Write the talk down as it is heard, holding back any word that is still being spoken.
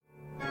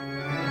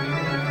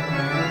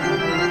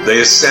They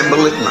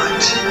assemble at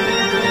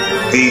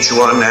night, each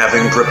one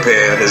having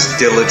prepared as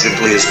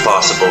diligently as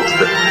possible for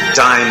the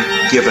time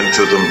given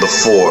to them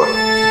before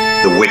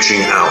the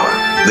witching hour,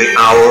 the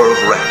hour of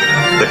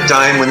reckoning, the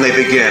time when they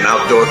begin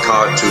outdoor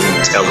cartoon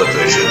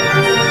television.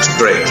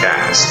 Stray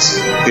Cats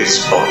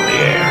is on the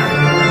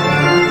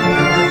air.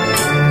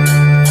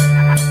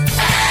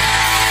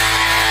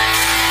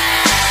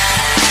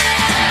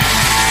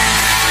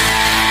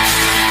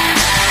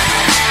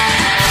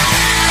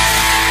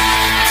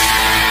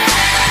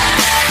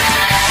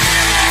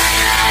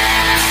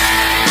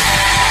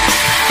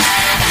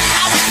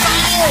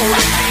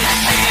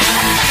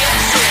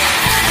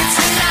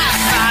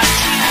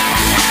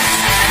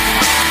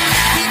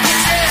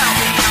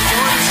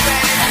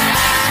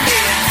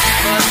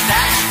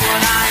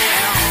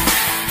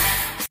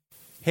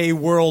 Hey,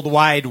 World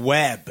Wide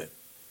Web.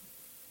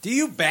 Do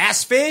you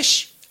bass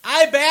fish?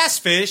 I bass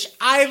fish.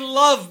 I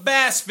love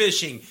bass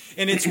fishing.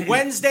 And it's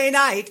Wednesday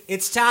night.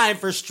 It's time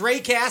for Stray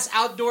Cats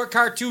Outdoor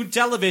Cartoon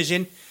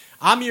Television.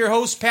 I'm your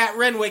host, Pat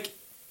Renwick.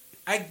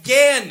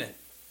 Again,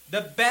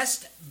 the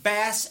best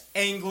bass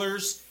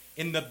anglers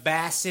in the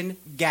Bassin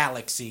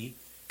Galaxy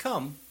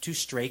come to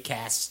Stray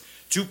Cats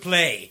to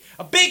play.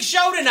 A big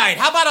show tonight.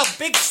 How about a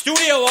big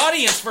studio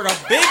audience for a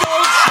big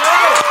old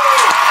show?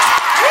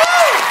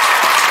 Woo!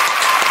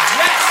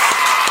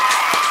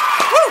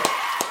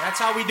 That's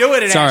how we do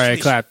it at Sorry, Ashley's.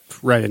 I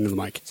clapped right into the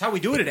mic. That's how we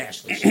do it at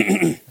Ashley's.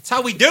 That's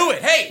how we do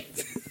it. Hey,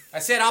 I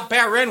said I'm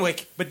Pat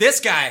Renwick, but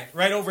this guy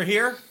right over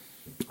here,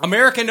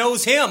 America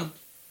knows him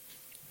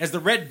as the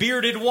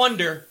red-bearded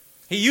wonder.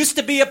 He used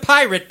to be a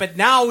pirate, but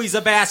now he's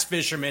a bass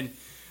fisherman.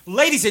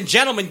 Ladies and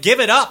gentlemen,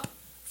 give it up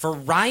for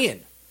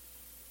Ryan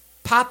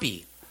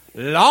Poppy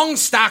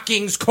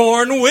Longstockings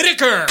Corn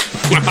Whitaker.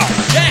 Wow.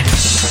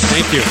 Yes.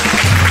 Thank you.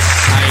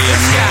 I am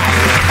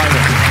a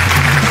pirate.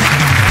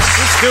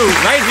 This dude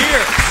right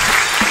here.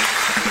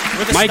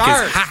 Where the Mike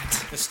stars, is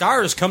hot. The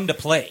stars come to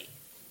play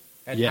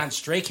Yeah. on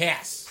Stray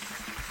Cats.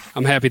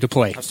 I'm happy to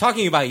play. I was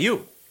talking about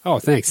you. Oh,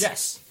 thanks.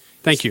 Yes.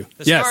 Thank you.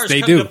 The Yes, stars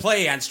they come do. to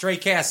play on Stray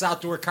Cats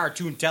Outdoor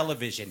Cartoon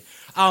Television.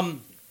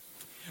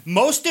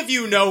 Most of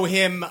you know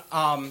him.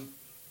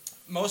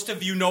 Most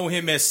of you know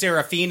him as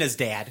Serafina's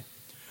dad,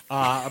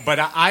 but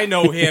I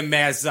know him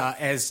as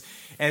the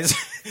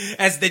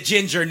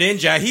Ginger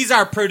Ninja. He's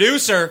our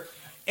producer,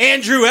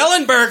 Andrew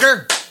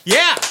Ellenberger.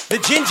 Yeah, the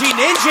Gingy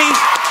Ninja.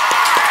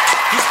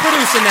 He's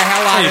producing the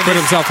hell out He of put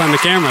this. himself on the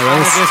camera.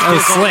 Out of this That was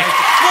big slick. old-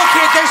 Look,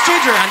 here, there's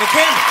Ginger on the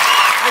camera.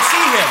 I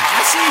see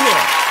him.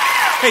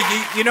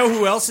 Hey, you know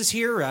who else is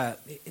here?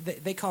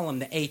 They call him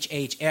the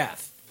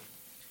HHF.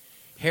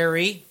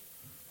 Harry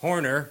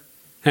Horner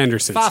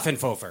Henderson.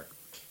 Pfaffenhofer.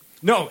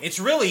 No, it's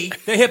really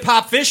the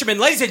hip-hop fisherman.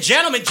 Ladies and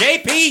gentlemen,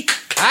 JP.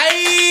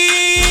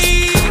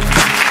 Hi.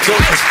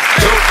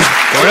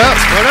 What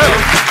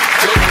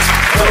up?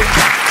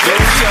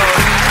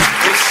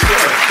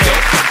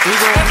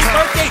 Happy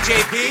birthday,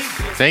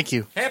 JP. Thank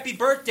you. Happy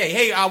birthday.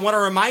 Hey, I want to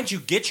remind you,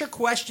 get your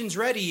questions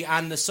ready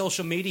on the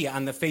social media,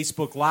 on the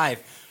Facebook Live,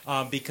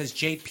 because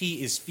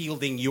JP is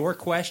fielding your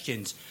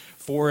questions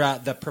for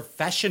the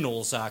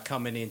professionals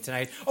coming in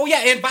tonight. Oh,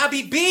 yeah, and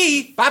Bobby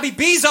B. Bobby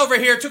B's over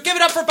here, too. Give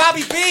it up for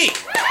Bobby B.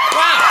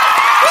 Wow.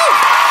 Woo.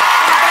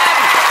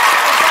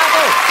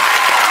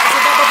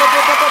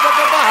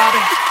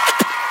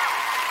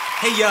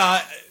 Hey,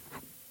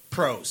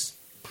 pros.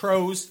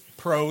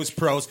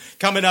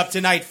 Coming up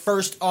tonight,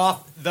 first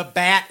off the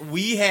bat,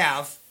 we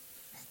have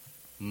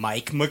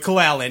Mike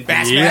McClellan,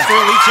 Bassmaster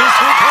Elite Cheers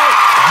 3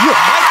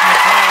 Mike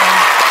McClellan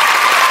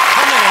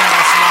coming at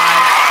us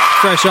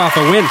live. Fresh off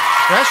a win.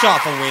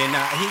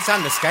 He's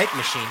on the Skype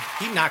machine.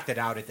 He knocked it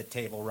out at the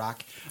Table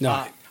Rock.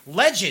 No.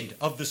 Legend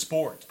of the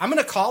sport. I'm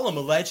going to call him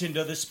a legend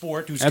of the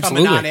sport who's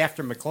Absolutely. coming on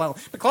after McClellan.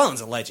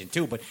 McClellan's a legend,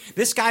 too, but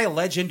this guy a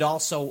legend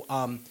also.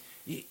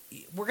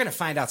 We're going to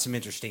find out some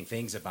interesting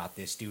things about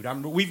this dude.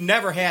 We've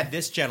never had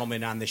this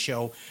gentleman on the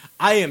show.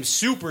 I am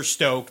super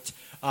stoked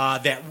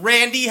that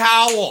Randy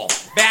Howell,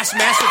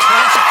 Bassmaster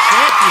Classic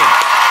champion,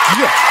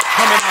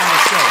 coming on the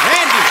show.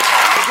 Randy,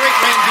 the great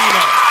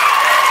Randino.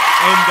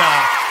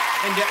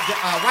 And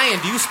Ryan,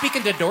 do you speak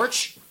into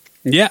Dorch?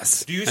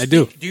 Yes, I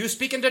do. Do you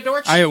speak into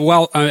Dorch?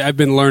 I've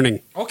been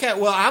learning. Okay,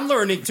 well, I'm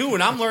learning too,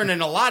 and I'm learning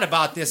a lot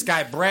about this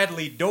guy,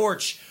 Bradley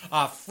Dorch.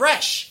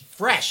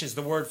 Fresh is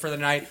the word for the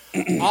night.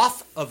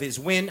 Off of his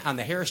win on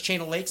the Harris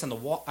Chain of Lakes on the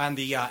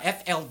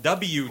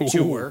FLW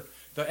tour.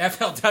 The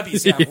FLW,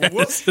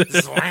 Yes.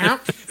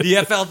 the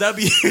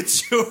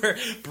FLW tour.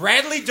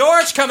 Bradley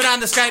Dorch coming on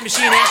the Skype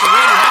machine after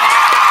Randy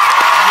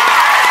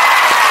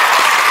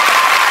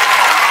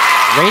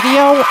Howell.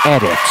 Radio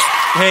edit.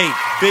 Hey,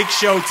 big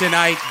show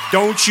tonight.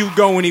 Don't you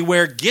go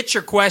anywhere. Get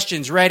your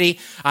questions ready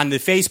on the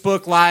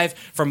Facebook Live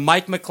from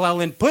Mike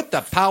McClellan. Put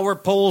the power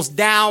poles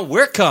down.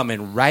 We're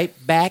coming right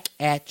back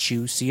at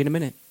you. See you in a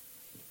minute.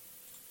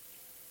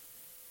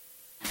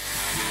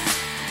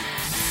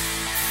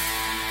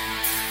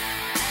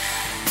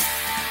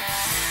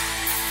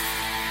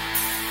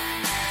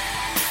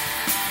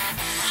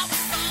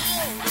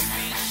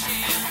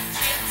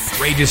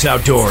 Outrageous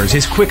Outdoors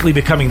is quickly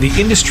becoming the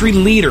industry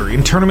leader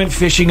in tournament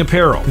fishing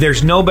apparel.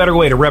 There's no better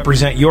way to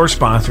represent your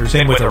sponsors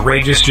than with a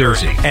Outrageous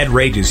jersey. At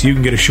Outrageous, you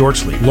can get a short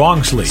sleeve,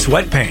 long sleeve,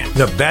 sweatpants,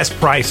 the best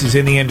prices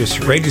in the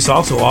industry. Outrageous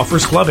also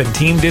offers club and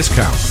team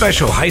discounts,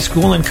 special high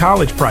school and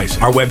college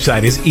prices. Our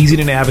website is easy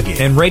to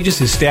navigate, and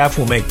Outrageous' staff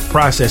will make the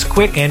process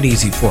quick and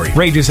easy for you.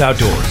 Outrageous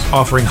Outdoors,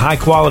 offering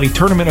high-quality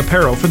tournament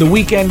apparel for the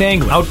weekend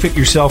angler. Outfit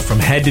yourself from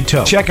head to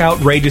toe. Check out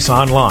Outrageous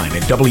online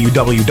at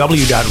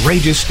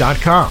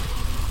www.outrageous.com.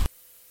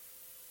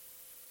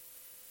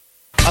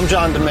 I'm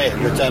John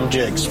DeMay with M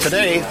Jigs.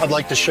 Today, I'd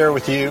like to share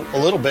with you a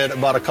little bit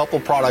about a couple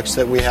products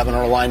that we have in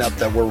our lineup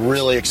that we're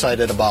really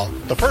excited about.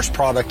 The first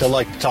product I'd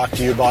like to talk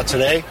to you about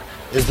today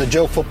is the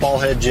Joe Football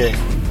Head Jig.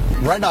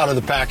 Right out of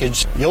the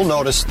package, you'll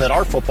notice that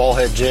our football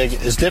head jig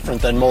is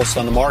different than most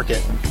on the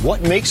market.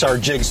 What makes our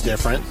jigs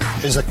different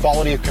is the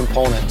quality of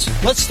components.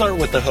 Let's start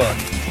with the hook.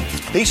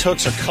 These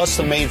hooks are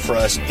custom made for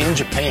us in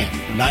Japan.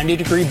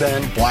 90-degree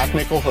bend, black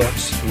nickel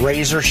hooks,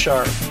 razor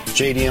sharp,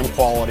 JDM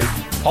quality.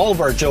 All of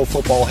our Joe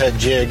Football Head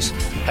jigs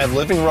have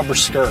living rubber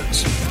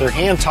skirts. They're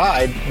hand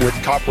tied with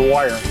copper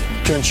wire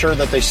to ensure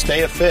that they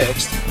stay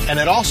affixed, and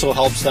it also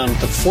helps them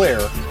to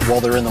flare while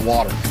they're in the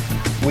water.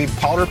 We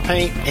powder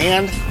paint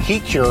and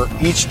heat cure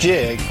each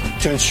jig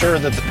to ensure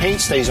that the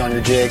paint stays on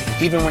your jig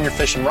even when you're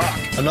fishing rock.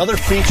 Another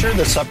feature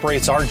that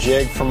separates our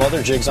jig from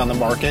other jigs on the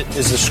market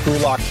is the Screw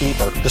Lock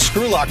Keeper. The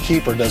Screw Lock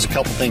Keeper does a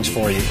couple things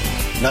for you.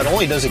 Not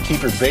only does it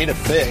keep your bait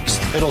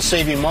affixed, it'll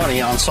save you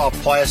money on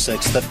soft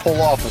plastics that pull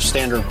off of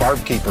standard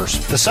barb keepers.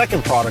 The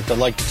second product I'd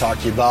like to talk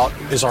to you about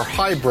is our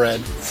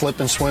hybrid flip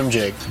and swim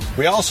jig.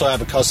 We also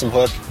have a custom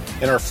hook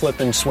in our flip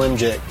and swim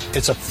jig.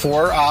 It's a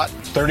 4-aught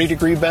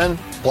 30-degree bend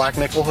black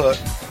nickel hook.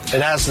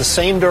 It has the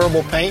same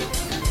durable paint,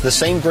 the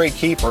same great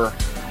keeper,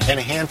 and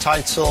a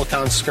hand-tied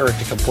silicone skirt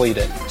to complete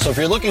it. So if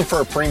you're looking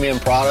for a premium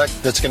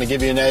product that's going to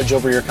give you an edge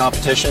over your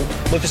competition,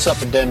 look us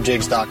up at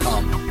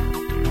demjigs.com.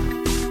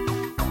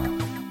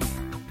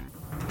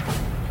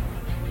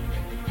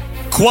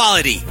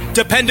 Quality,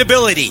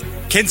 dependability,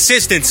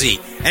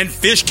 consistency, and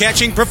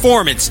fish-catching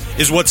performance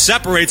is what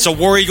separates a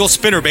War Eagle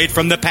spinnerbait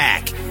from the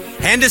pack.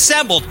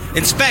 Hand-assembled,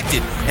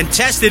 inspected, and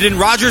tested in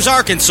Rogers,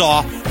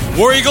 Arkansas,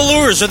 War Eagle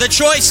lures are the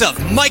choice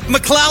of Mike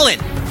McClellan,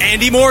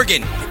 Andy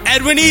Morgan,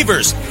 Edwin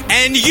Evers,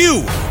 and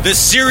you, the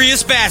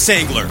serious bass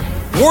angler.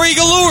 War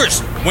Eagle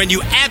Lures, when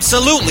you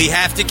absolutely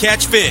have to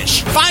catch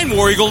fish. Find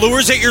War Eagle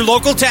Lures at your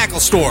local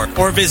tackle store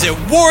or visit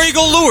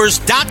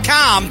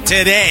wareaglelures.com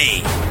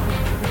today.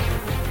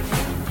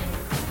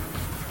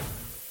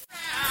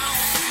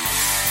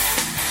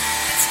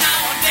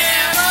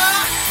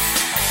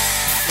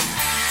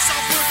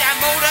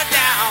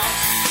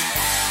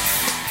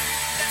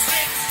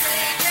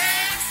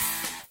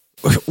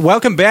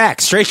 Welcome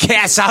back. Straight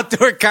Cast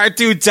Outdoor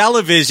Cartoon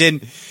Television.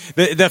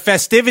 The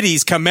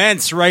festivities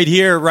commence right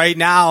here, right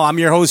now. I'm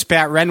your host,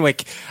 Pat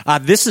Renwick.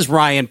 This is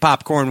Ryan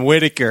Popcorn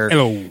Whitaker.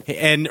 Hello.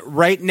 And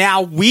right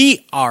now,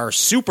 we are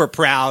super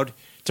proud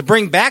to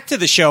bring back to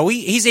the show.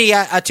 He's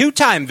a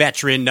two-time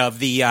veteran of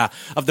the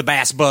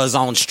Bass Buzz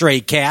on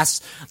Straight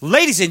Cast.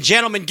 Ladies and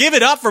gentlemen, give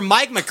it up for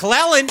Mike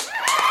McClellan. Woo!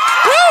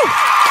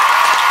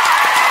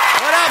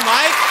 What up,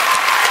 Mike?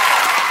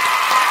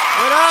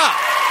 What up?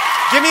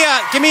 Give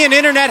me an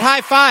internet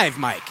high five,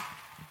 Mike.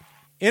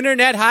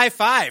 Internet high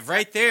five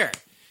right there.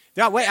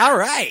 All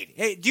right.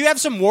 Hey, do you have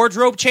some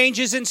wardrobe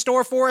changes in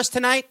store for us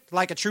tonight,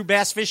 like a true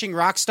bass fishing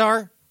rock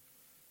star?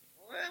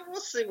 Well,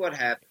 we'll see what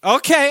happens.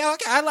 Okay.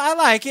 I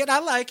like it.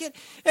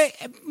 Hey,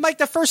 Mike,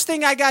 the first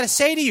thing I got to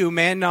say to you,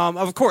 man,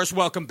 of course,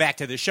 welcome back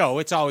to the show.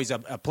 It's always a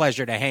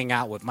pleasure to hang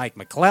out with Mike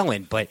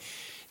McClellan, but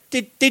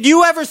did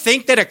you ever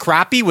think that a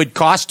crappie would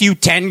cost you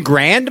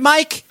 $10,000,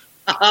 Mike?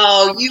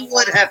 Oh, you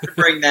would have to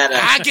bring that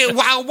up.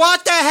 Wow,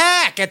 what the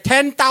heck? A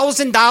 $10,000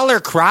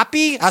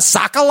 crappie? A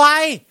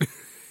sockeye?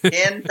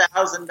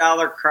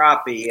 $10,000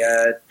 crappie.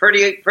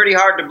 Pretty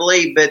hard to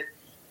believe, but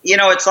you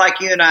know, it's like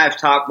you and I have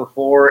talked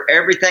before.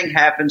 Everything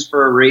happens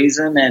for a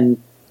reason,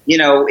 and you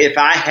know, if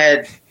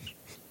that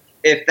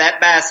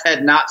bass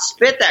had not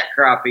spit that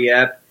crappie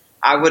up,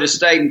 I would have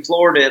stayed in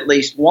Florida at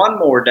least one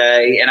more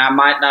day, and I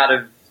might not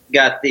have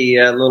got the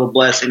little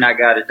blessing I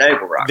got at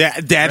Table Rock.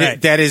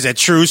 That is a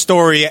true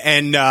story,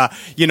 and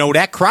you know,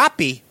 that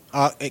crappie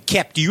it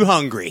kept you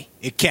hungry.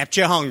 It kept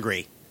you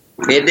hungry.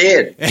 It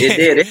did.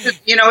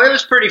 It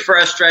was pretty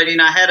frustrating.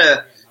 I had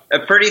a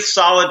pretty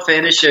solid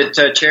finish at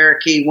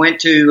Cherokee. Went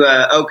to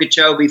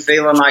Okeechobee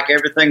feeling like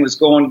everything was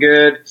going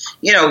good.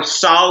 You know,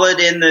 solid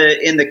in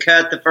the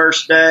cut the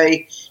first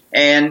day,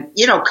 and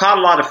you know, caught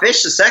a lot of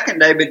fish the second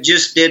day, but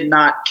just did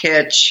not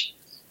catch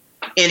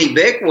any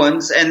big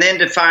ones. And then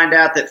to find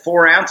out that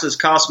 4 ounces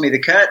cost me the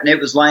cut, and it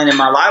was laying in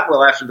my live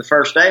well after the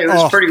first day, it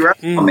was pretty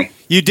rough on me.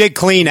 You did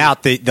clean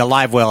out the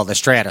live well of the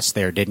Stratus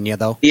there, didn't you,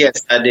 though?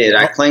 Yes, I did.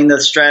 I cleaned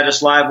the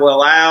Stratus live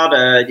well out,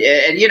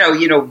 and you know,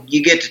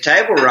 you get to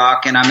Table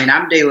Rock, and I mean,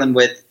 I'm dealing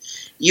with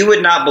you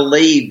would not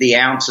believe the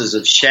ounces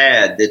of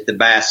shad that the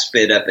bass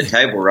spit up at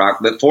Table Rock.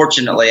 But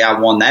fortunately, I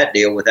won that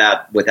deal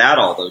without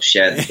all those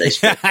shad that they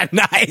spit.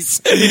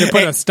 Nice. You need to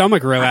put a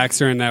stomach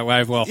relaxer in that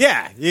live well.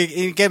 Yeah,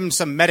 you give him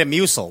some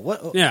Metamucil.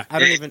 What? Yeah. I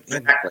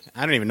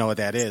don't even know what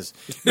that is.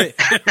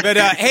 But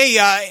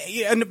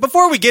hey,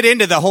 before we get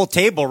into the whole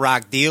Table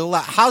Rock deal,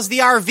 how's the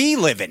RV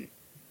living?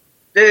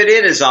 Dude,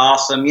 it is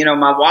awesome. You know,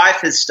 my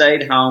wife has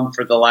stayed home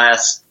for the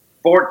last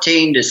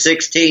 14 to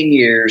 16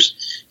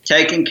 years,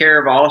 taking care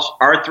of all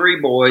our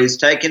three boys,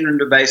 taking them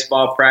to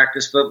baseball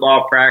practice,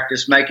 football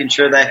practice, making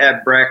sure they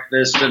have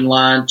breakfast and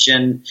lunch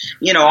and,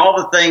 you know, all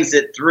the things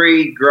that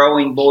three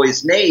growing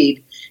boys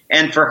need.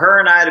 And for her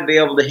and I to be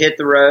able to hit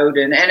the road,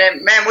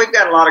 man, we've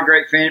got a lot of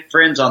great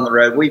friends on the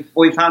road.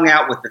 We've hung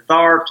out with the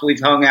Tharps,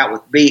 we've hung out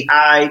with B.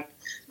 Hyde,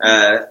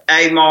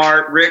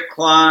 Amart, Rick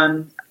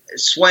Clunn,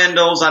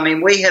 Swindles. I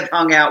mean, we have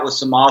hung out with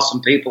some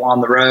awesome people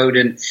on the road,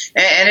 and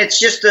it's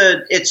just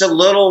it's a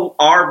little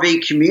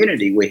RV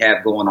community we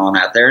have going on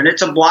out there, and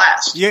it's a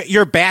blast.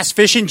 You're bass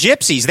fishing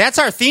gypsies. That's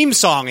our theme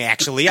song,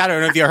 actually. I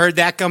don't know if you heard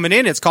that coming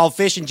in. It's called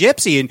Fishing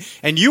Gypsy,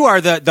 and you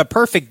are the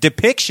perfect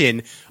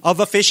depiction of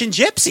a fishing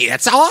gypsy.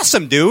 That's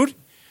awesome, dude.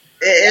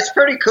 It's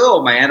pretty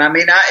cool, man. I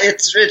mean,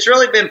 it's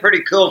really been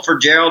pretty cool for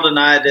Gerald and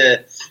I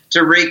to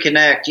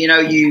reconnect. You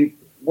know,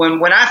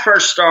 when I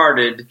first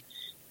started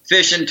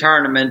fishing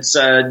tournaments,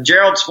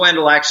 Gerald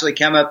Swindle actually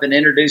came up and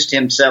introduced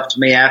himself to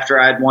me after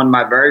I'd won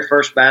my very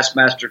first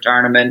Bassmaster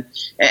tournament.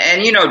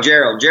 And you know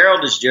Gerald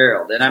is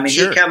Gerald. And I mean,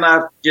 He come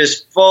up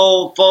just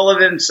full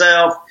of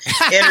himself,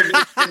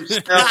 introduced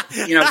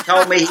himself, you know,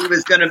 told me he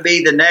was going to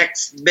be the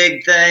next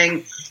big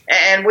thing.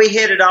 And we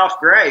hit it off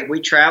great.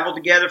 We traveled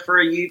together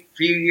for a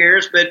few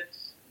years, but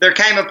there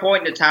came a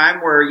point in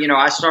time where, you know,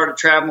 I started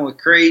traveling with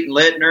Crete and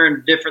Littner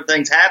and different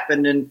things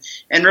happened and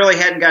really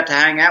hadn't got to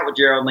hang out with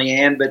Gerald and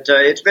Leanne, but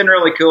it's been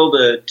really cool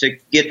to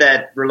get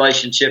that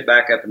relationship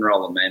back up and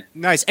rolling, man.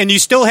 Nice. And you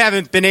still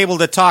haven't been able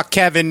to talk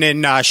Kevin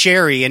and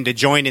Sherry into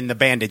joining the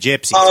Band of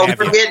Gypsies,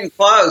 we're getting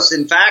close.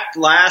 In fact,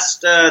 the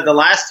last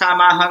time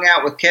I hung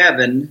out with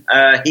Kevin,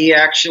 he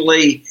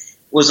actually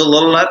was a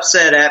little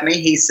upset at me.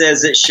 He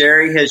says that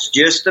Sherry has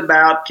just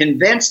about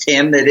convinced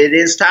him that it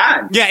is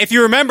time. Yeah, if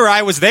you remember,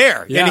 I was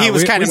there, and he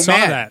was kind of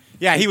mad. That.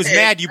 Yeah, he was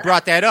mad you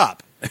brought that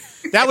up.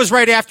 That was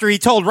right after he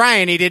told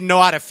Ryan he didn't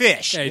know how to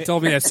fish. Yeah, he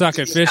told me I suck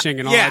at fishing,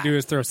 and all I do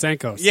is throw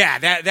Senkos. Yeah,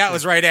 that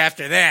was right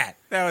after that.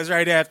 That was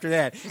right after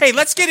that. Hey,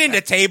 let's get into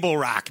Table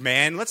Rock,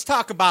 man. Let's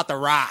talk about the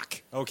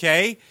rock,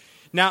 okay?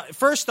 Now,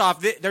 first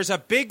off, there's a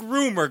big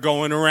rumor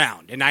going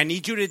around, and I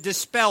need you to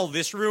dispel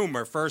this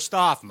rumor first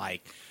off,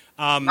 Mike.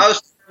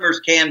 Most rumors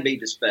can be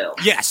dispelled.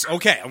 Yes,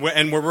 okay,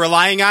 and we're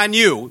relying on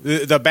you.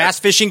 The Bass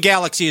Fishing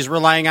Galaxy is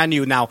relying on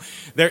you. Now,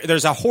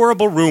 there's a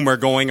horrible rumor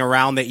going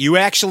around that you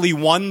actually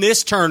won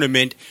this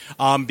tournament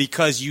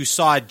because you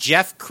saw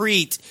Jeff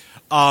Crete.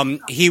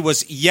 He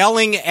was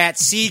yelling at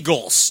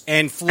seagulls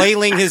and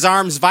flailing his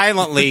arms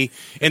violently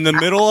in the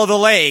middle of the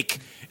lake.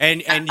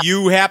 And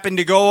you happened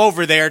to go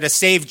over there to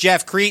save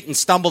Jeff Crete and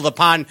stumbled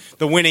upon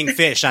the winning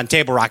fish on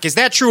Table Rock. Is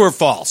that true or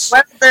false?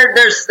 Well,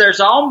 there's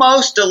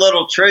almost a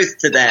little truth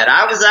to that.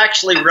 I was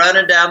actually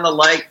running down the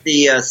lake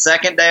the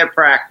second day of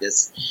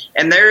practice,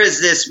 and there is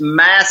this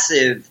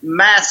massive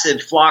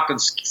flock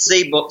of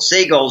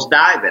seagulls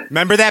diving.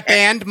 Remember that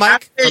band,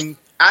 Mike?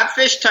 I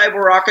fished Table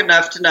Rock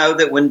enough to know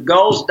that when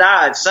gulls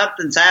dive,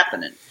 something's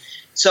happening.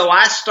 So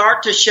I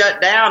start to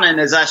shut down,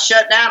 and as I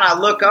shut down, I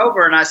look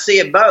over and I see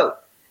a boat.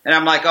 And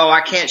I'm like,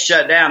 I can't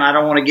shut down. I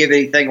don't want to give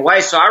anything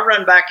away. So I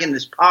run back in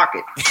this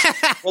pocket.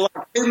 Well,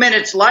 2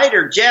 minutes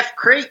later, Jeff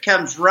Crete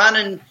comes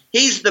running.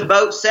 He's the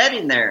boat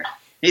sitting there.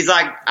 He's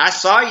like, I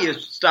saw you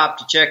stop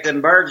to check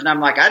them birds. And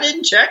I'm like, I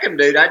didn't check them,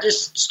 dude. I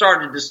just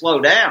started to slow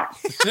down.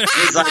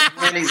 He's like,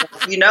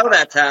 you know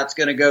that's how it's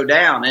going to go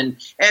down. And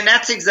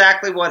that's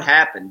exactly what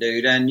happened,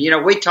 dude. And, you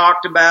know, we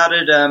talked about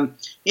it.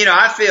 You know,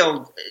 I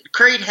feel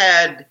Crete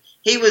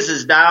he was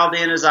as dialed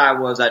in as I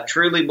was. I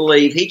truly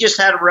believe he just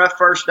had a rough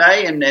first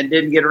day and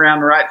didn't get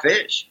around the right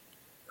fish.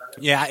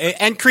 Yeah,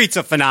 and Crete's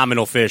a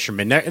phenomenal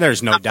fisherman.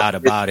 There's no doubt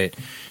about it.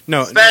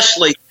 No,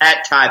 especially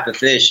that type of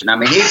fishing. I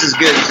mean, he's as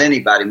good as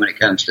anybody when it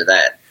comes to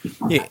that.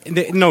 Yeah,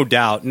 no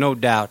doubt.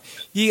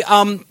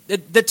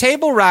 The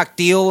Table Rock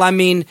deal. I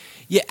mean,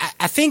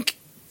 I think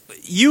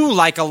you,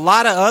 like a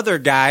lot of other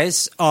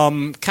guys,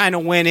 kind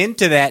of went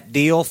into that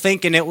deal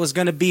thinking it was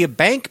going to be a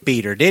bank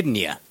beater, didn't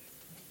you?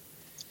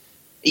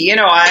 You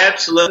know, I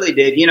absolutely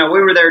did. You know, we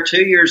were there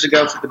 2 years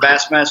ago for the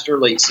Bassmaster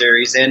Elite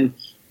Series, and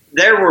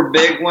there were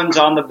big ones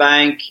on the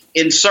bank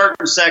in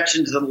certain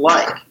sections of the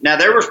lake. Now,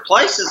 there was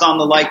places on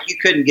the lake you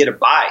couldn't get a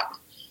bite,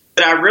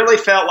 but I really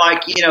felt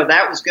like, you know,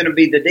 that was going to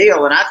be the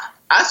deal. And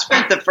I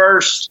spent the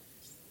first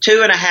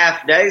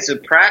 2.5 days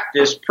of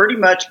practice pretty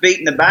much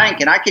beating the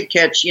bank, and I could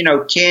catch, you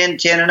know, 10,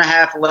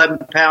 10.5,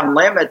 11-pound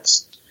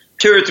limits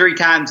 2 or 3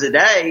 times a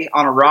day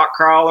on a rock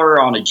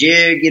crawler, on a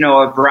jig, you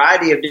know, a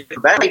variety of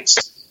different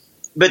baits.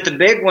 But the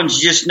big ones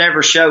just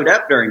never showed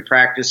up during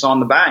practice on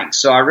the bank.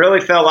 So I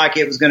really felt like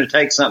it was going to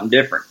take something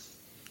different.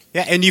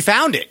 Yeah, and you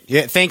found it.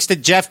 Yeah, thanks to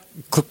Jeff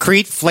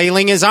Crete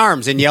flailing his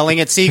arms and yelling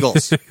at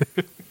seagulls.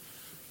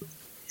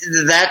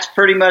 That's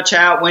pretty much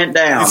how it went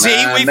down. See,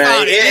 we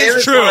found it. It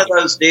was true. one of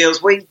those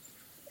deals. We've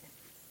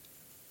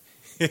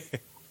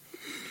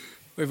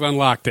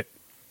unlocked it.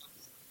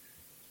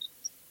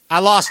 I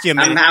lost you a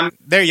minute.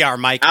 There you are,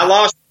 Mike. I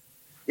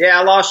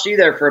lost you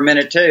there for a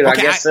minute too. Okay, I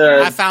guess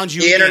I found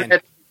you the again.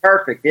 internet isn't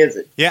perfect, is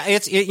it? Yeah,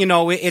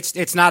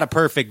 it's not a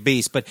perfect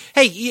beast, but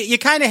hey, you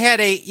kind of had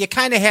a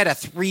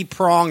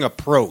 3-prong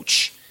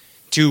approach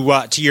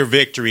to your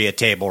victory at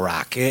Table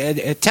Rock.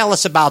 Tell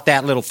us about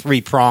that little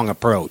 3-prong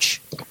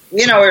approach.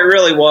 It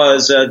really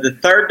was. The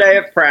third day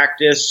of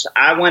practice,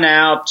 I went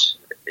out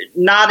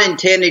not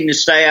intending to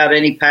stay out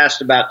any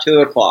past about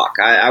 2:00.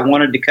 I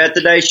wanted to cut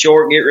the day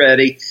short, get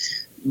ready,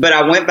 but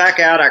I went back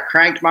out. I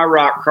cranked my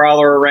rock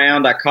crawler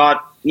around. I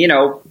caught,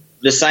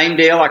 the same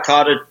deal. I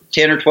caught a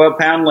 10 or 12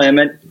 pound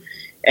limit,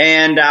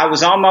 and I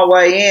was on my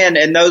way in,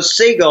 and those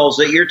seagulls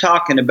that you're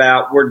talking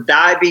about were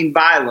diving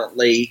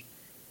violently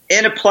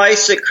in a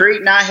place that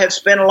Crete and I have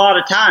spent a lot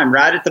of time,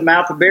 right at the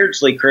mouth of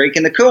Beardsley Creek.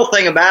 And the cool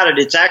thing about it,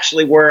 it's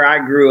actually where I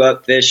grew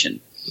up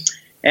fishing.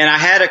 And I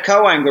had a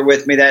co-angler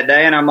with me that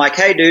day, and I'm like,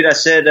 hey, dude, I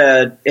said,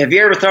 have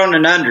you ever thrown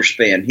an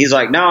underspin? He's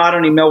like, no, I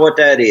don't even know what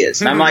that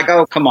is. And I'm like,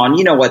 oh, come on,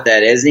 you know what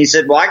that is. And he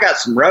said, well, I got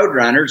some road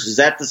runners. Is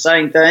that the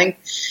same thing?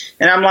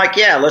 And I'm like,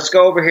 yeah, let's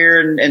go over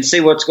here and see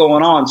what's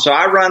going on. So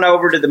I run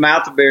over to the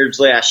mouth of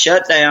Beardsley. I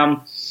shut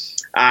down.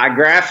 I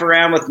graph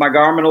around with my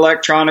Garmin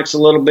electronics a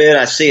little bit.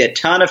 I see a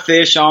ton of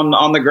fish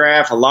on the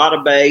graph, a lot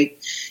of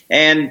bait.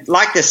 And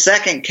like the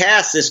second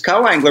cast this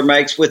co-angler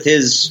makes with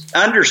his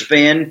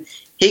underspin,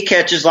 he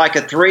catches like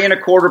a 3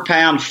 1/4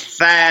 pound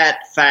fat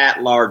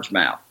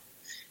largemouth.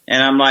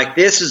 And I'm like,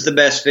 this is the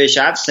best fish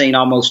I've seen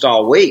almost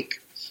all week.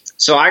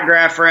 So I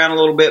graph around a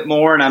little bit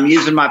more, and I'm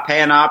using my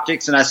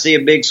Panoptics, and I see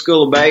a big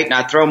school of bait, and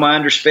I throw my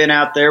underspin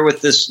out there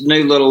with this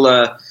new little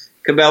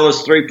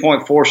Cabela's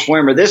 3.4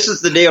 swimmer. This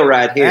is the deal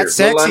right here. That's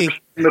sexy.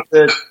 With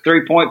the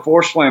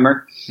 3.4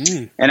 swimmer.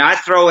 And I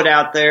throw it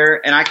out there,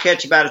 and I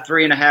catch about a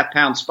 3 1/2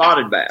 pound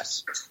spotted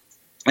bass.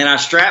 And I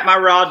strap my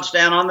rods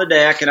down on the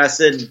deck, and I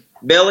said,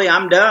 Billy,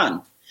 I'm done.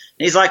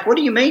 And he's like, what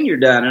do you mean you're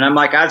done? And I'm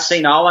like, I've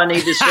seen all I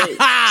need to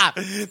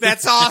see.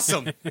 That's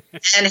awesome.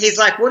 And he's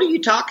like, what are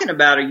you talking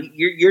about?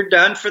 You're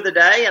done for the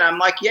day? And I'm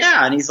like,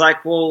 yeah. And he's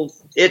like, well,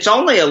 it's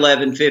only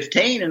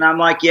 11:15. And I'm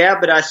like, yeah,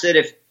 but I said,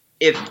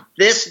 if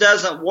this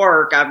doesn't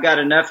work, I've got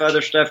enough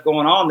other stuff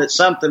going on that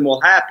something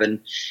will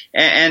happen.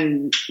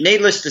 And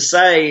needless to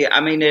say,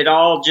 I mean, it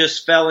all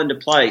just fell into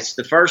place.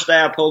 The first day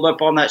I pulled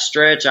up on that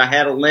stretch, I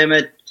had a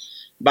limit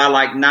by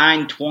like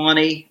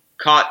 9:20,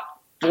 caught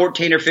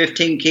 14 or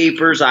 15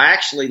 keepers. I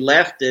actually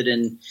left it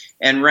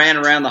and ran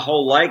around the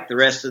whole lake the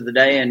rest of the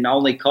day and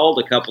only culled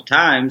a couple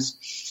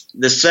times.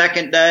 The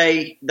second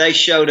day, they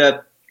showed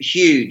up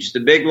huge. The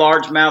big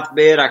largemouth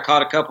bit, I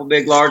caught a couple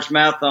big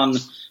largemouth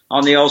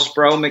on the old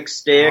Spromic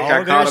stick.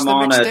 I caught them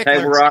on a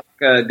Table Rock,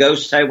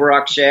 Ghost Table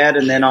Rock shad,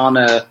 and then on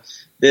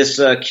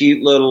this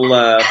cute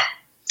little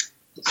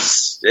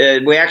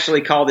we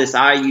actually call this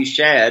IU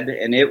shad,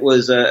 and it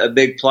was a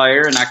big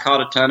player, and I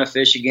caught a ton of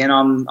fish again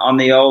on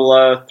the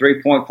old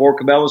 3.4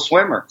 Cabela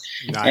swimmer.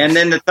 Nice. And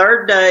then the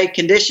third day,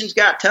 conditions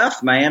got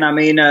tough, man. I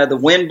mean, the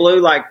wind blew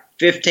like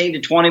 15 to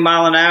 20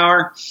 mile an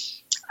hour.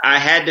 I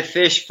had to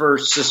fish for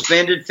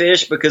suspended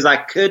fish because I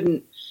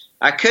couldn't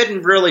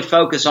really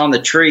focus on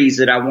the trees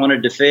that I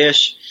wanted to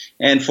fish.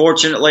 And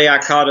fortunately, I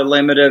caught a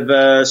limit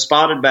of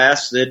spotted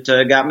bass that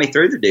got me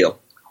through the deal.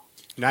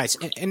 Nice.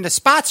 And the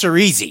spots are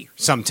easy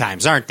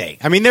sometimes, aren't they?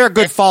 I mean, they're a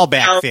good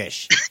fallback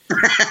fish.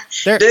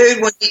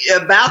 Dude,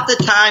 about the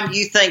time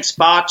you think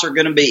spots are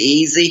going to be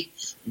easy,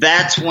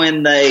 that's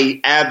when they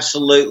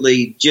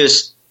absolutely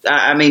just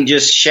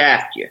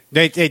shaft you.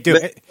 They do.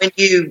 But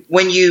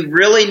when you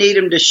really need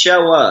them to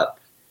show up,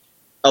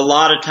 a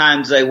lot of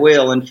times they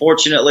will. And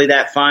fortunately,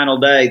 that final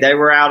day, they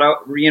were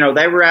out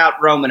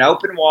roaming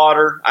open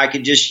water. I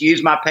could just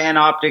use my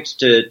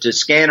Panoptics to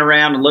scan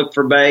around and look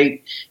for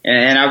bait.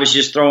 And I was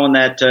just throwing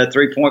that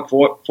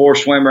 3.4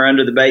 swimmer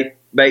under the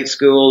bait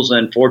schools,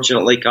 and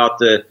fortunately caught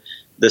the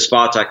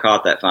spots I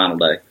caught that final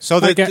day. So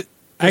I got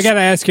to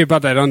ask you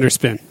about that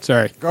underspin.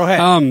 Sorry. Go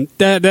ahead.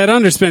 That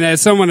underspin,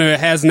 as someone who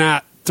has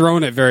not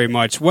thrown it very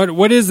much,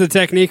 what is the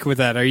technique with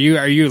that? Are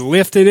you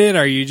lifting it?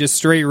 Are you just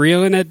straight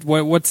reeling it?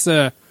 What's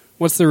the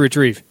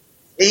retrieve?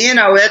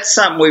 That's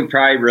something we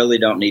probably really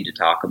don't need to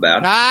talk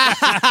about.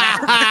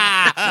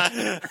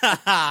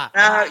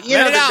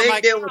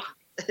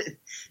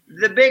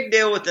 The big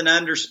deal with an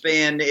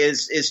underspin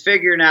is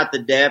figuring out the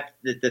depth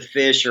that the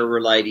fish are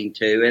relating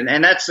to.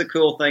 And that's the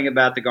cool thing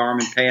about the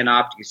Garmin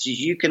Panoptics is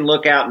you can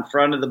look out in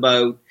front of the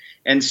boat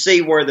and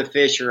see where the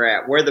fish are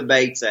at, where the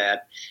bait's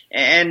at.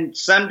 And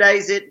some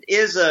days it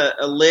is a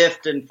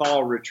lift and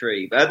fall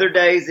retrieve. Other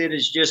days it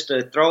is just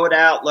to throw it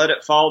out, let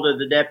it fall to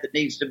the depth it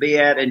needs to be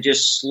at, and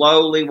just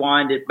slowly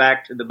wind it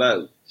back to the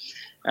boat.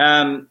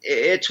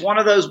 It's one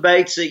of those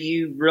baits that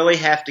you really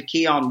have to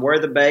key on where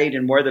the bait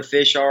and where the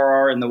fish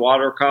are in the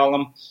water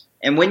column.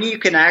 And when you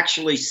can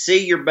actually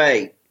see your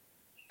bait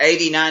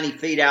 80, 90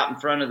 feet out in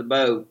front of the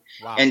boat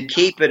Wow. and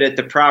keep it at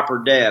the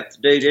proper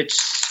depth. Dude,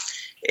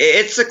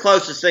 it's the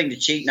closest thing to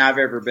cheating I've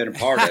ever been a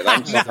part of.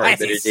 I'm sorry,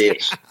 but it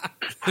is.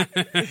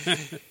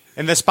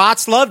 And the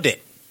spots loved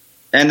it.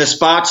 And the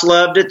spots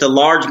loved it. The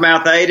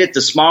largemouth ate it. The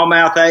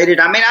smallmouth ate it.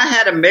 I mean, I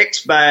had a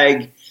mixed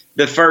bag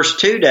the first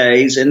 2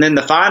 days, and then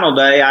the final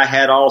day I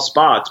had all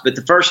spots. But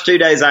the first 2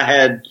 days I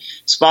had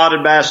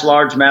spotted bass,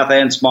 largemouth,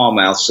 and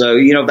smallmouth. So,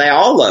 they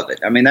all love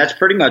it. I mean, that's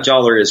pretty much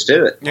all there is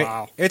to it.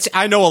 Wow.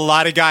 I know a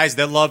lot of guys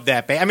that love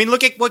that bait. I mean,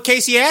 look at what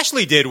Casey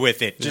Ashley did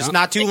with it just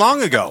not too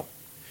long ago.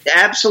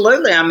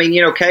 Absolutely. I mean,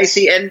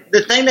 Casey, and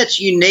the thing that's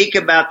unique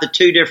about the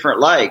two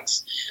different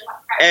lakes,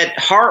 at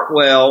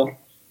Hartwell,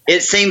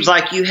 it seems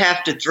like you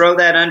have to throw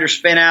that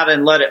underspin out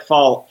and let it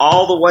fall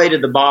all the way to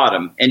the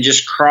bottom and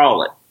just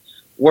crawl it.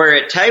 Where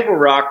at Table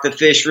Rock, the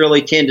fish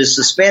really tend to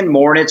suspend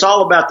more, and it's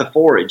all about the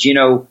forage.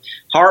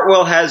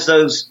 Hartwell has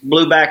those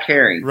blueback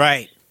herring.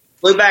 Right.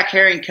 Blueback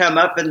herring come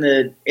up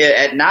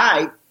at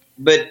night,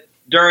 but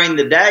during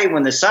the day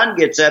when the sun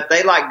gets up,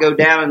 they go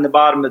down in the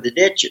bottom of the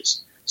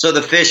ditches. So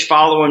the fish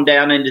follow them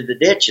down into the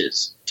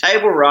ditches.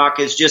 Table Rock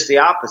is just the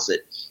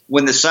opposite.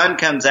 When the sun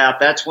comes out,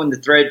 that's when the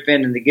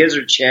threadfin and the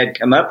gizzard shad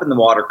come up in the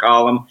water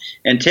column,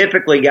 and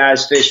typically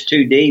guys fish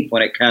too deep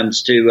when it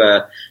comes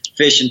to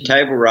fishing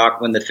Table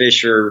Rock when the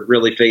fish are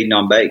really feeding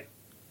on bait.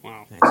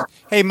 Wow.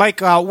 Hey,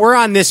 Mike, we're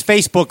on this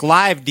Facebook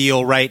Live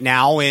deal right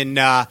now,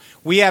 and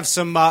we have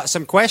some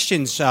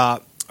questions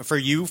for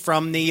you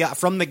from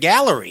the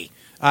gallery.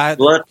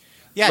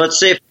 Let's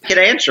see if we can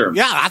answer them.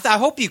 Yeah, I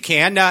hope you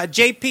can.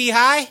 JP,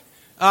 hi.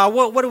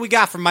 What do we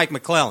got from Mike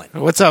McClellan?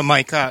 What's up,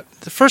 Mike?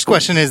 The first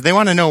question is they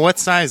want to know what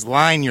size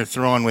line you're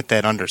throwing with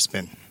that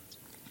underspin.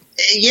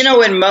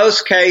 In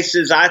most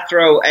cases, I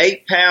throw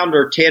 8-pound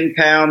or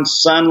 10-pound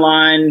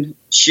sunline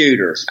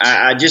shooter.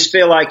 I just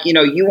feel like,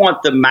 you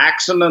want the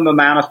maximum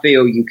amount of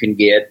feel you can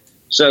get.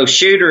 So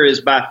shooter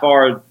is by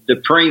far the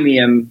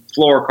premium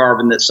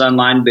fluorocarbon that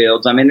Sunline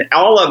builds. I mean,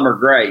 all of them are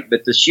great,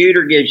 but the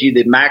shooter gives you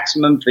the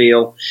maximum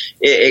feel.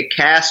 It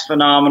casts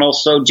phenomenal.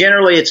 So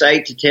generally it's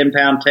 8 to 10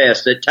 pound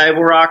test. At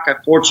Table Rock,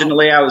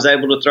 fortunately, I was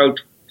able to throw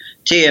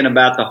 10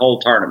 about the whole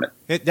tournament.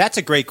 That's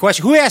a great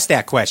question. Who asked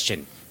that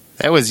question?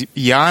 That was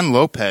Jan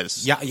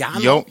Lopez.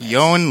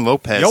 Yoan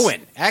Lopez. Yoan,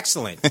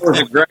 excellent. That was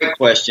a great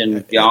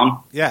question, Jan.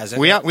 Yeah,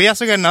 we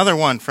also got another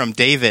one from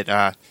David.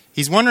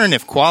 He's wondering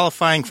if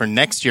qualifying for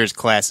next year's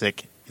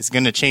Classic is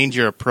going to change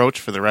your approach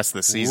for the rest of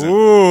the season.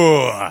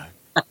 Ooh.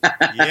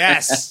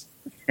 Yes.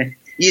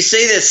 You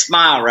see this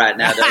smile right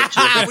now,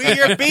 don't you?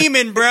 You're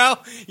beaming, bro.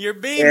 You're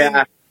beaming.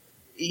 Yeah.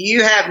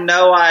 You have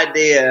no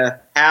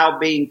idea how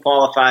being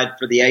qualified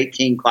for the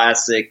 18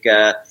 Classic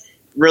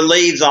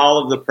relieves all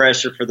of the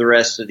pressure for the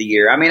rest of the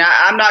year. I mean,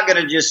 I'm not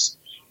going to just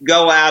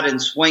go out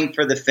and swing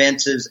for the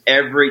fences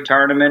every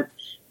tournament,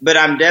 but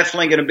I'm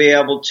definitely going to be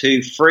able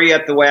to free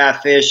up the way I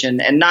fish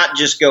and not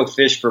just go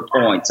fish for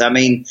points. I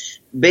mean,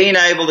 being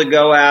able to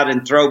go out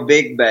and throw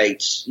big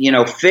baits,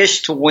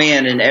 fish to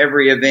win in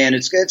every event,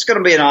 it's going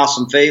to be an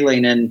awesome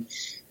feeling. And,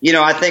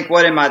 I think,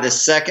 the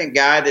second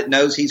guy that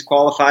knows he's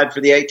qualified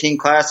for the 18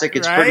 Classic?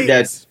 It's pretty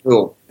dead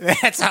cool.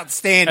 That's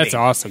outstanding. That's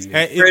awesome.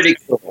 Pretty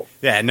cool.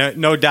 Yeah,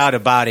 no doubt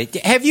about it.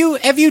 Have you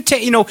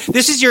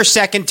this is your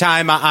second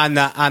time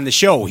on the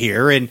show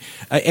here, and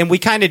we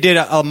kind of did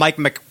a Mike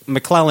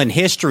McClellan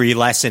history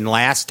lesson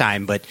last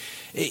time, but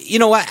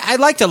I'd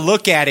like to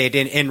look at it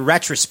in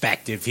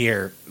retrospective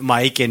here,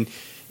 Mike, and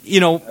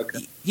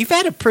you've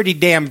had a pretty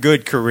damn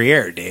good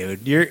career,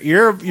 dude.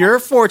 You're a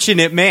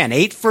fortunate man.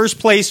 8 first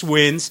place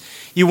wins.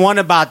 You won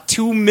about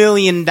 $2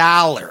 million.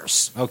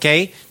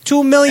 Okay,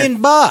 $2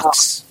 million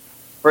bucks.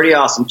 Pretty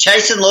awesome.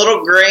 Chasing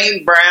little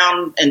green,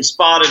 brown, and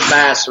spotted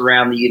bass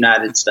around the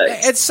United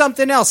States. It's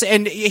something else.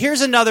 And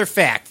here's another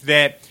fact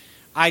that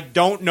I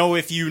don't know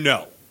if you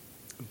know,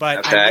 but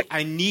okay.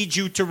 I need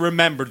you to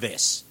remember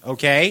this,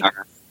 okay? All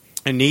right.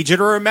 I need you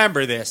to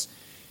remember this.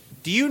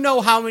 Do you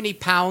know how many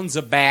pounds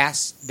of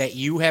bass that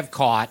you have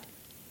caught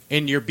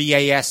in your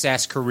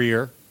BASS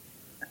career?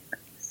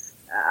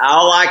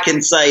 All I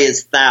can say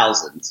is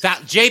thousands.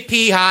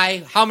 JP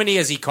High, how many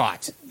has he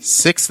caught?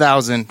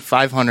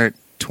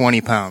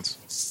 6,520 pounds.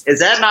 Is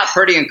that not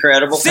pretty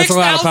incredible? That's a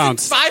lot of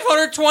pounds.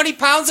 6,520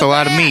 pounds That's a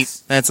lot of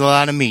meat. That's a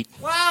lot of meat.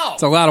 Wow.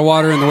 It's a lot of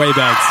water in the weigh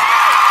bags.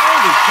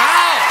 Holy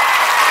cow.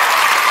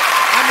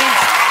 I mean,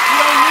 you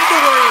don't need to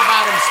worry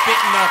about him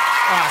spitting up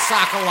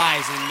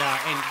sockeyes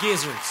and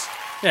gizzards.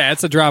 Yeah,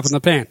 it's a drop in the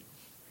pan.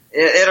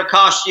 It'll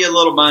cost you a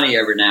little money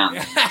every now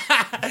and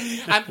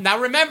then. Now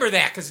remember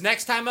that, because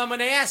next time I'm going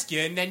to ask you,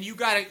 and then you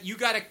got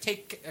to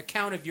take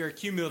account of your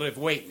cumulative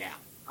weight now.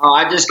 Oh,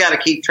 I just got to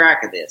keep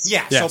track of this.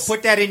 Yeah, Yes. So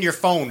put that in your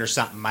phone or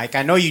something, Mike.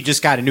 I know you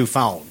just got a new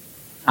phone.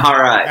 All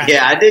right.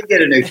 Yeah, I did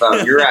get a new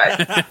phone. You're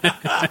right.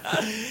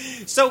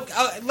 So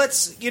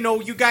let's,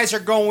 you guys are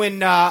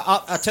going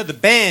up to the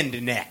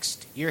Bend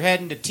next. You're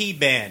heading to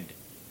T-Bend.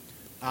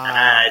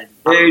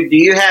 Dude, do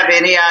you have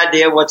any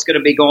idea what's going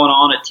to be going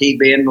on at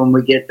T-Bend when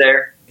we get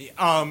there?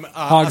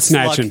 Hog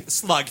snatching.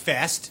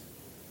 Slugfest.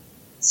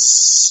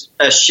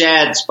 a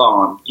shad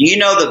spawn. Do you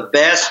know the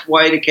best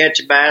way to catch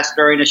a bass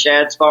during a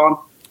shad spawn?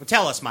 Well,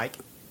 tell us, Mike.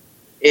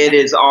 It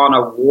is on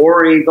a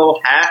War Eagle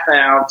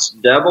half-ounce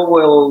double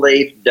willow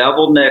leaf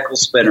double nickel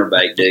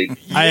spinnerbait, dude.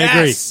 I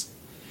agree. Yes.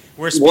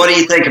 What do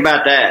you think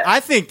about that?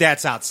 I think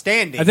that's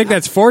outstanding. I think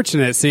that's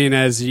fortunate, seeing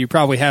as you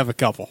probably have a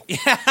couple.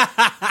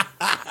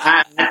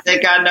 I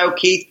think I know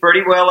Keith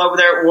pretty well over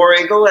there at War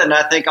Eagle, and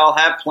I think I'll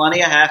have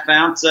plenty of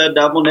half-ounce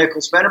double nickel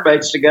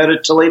spinnerbaits to go to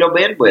Toledo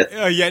Bend with.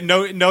 Yeah,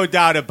 no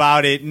doubt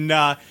about it. And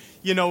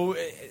you're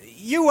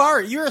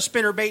a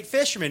spinnerbait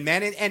fisherman,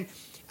 man, and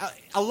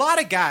a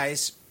lot of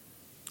guys,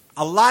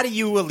 a lot of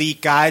you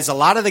elite guys, a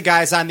lot of the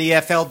guys on the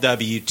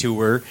FLW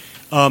tour,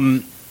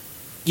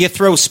 you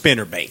throw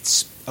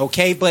spinnerbaits.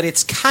 Okay, but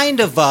it's kind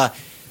of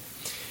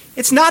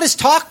it's not as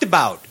talked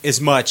about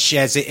as much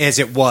as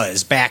it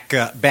was back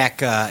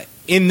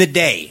in the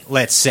day.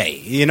 Let's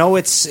say,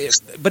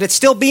 but it's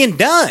still being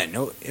done.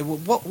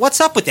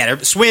 What's up with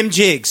that? Swim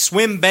jigs,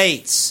 swim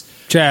baits,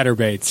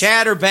 chatterbaits.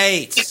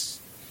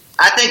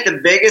 I think the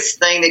biggest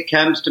thing that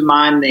comes to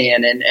mind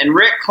then, and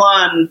Rick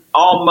Clunn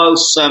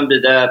almost summed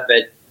it up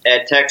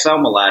at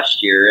Texoma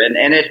last year,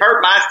 and it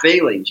hurt my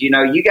feelings.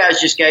 You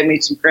guys just gave me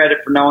some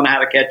credit for knowing how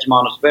to catch them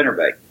on a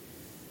spinnerbait.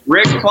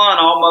 Rick Clunn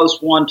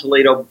almost won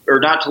Lake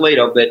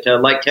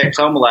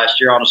Texoma last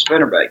year on a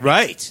spinnerbait.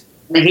 Right.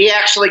 And he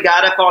actually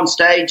got up on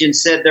stage and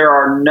said there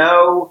are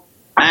no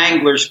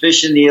anglers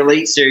fishing the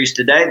Elite Series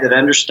today that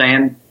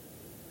understand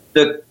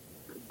the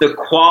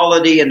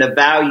quality and the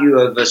value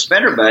of a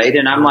spinnerbait.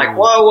 And I'm like,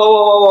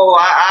 whoa.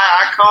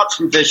 I caught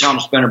some fish on a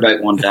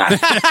spinnerbait one time.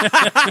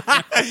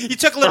 You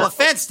took a little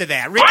offense to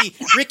that.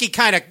 Ricky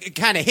kind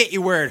of hit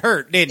you where it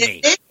hurt, didn't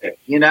he?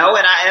 And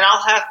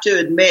I'll have to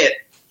admit,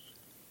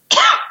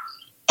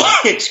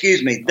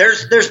 excuse me,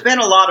 there's been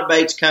a lot of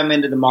baits come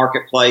into the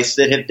marketplace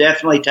that have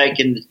definitely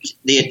taken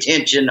the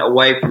attention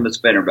away from the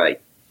spinnerbait.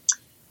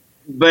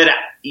 But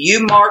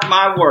you mark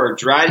my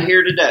words right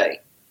here today,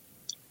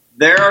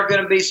 there are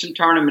going to be some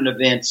tournament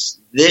events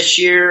this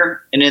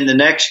year and in the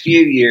next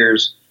few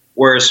years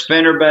where a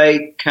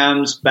spinnerbait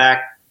comes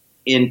back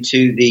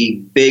into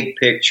the big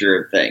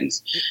picture of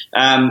things.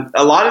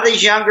 A lot of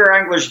these younger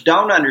anglers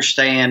don't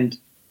understand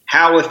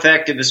how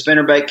effective a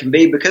spinnerbait can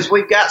be because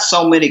we've got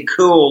so many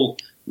cool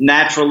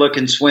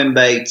natural-looking swim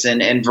baits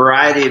and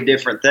variety of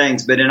different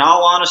things. But in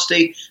all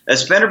honesty, a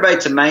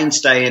spinnerbait's a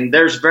mainstay, and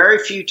there's very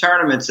few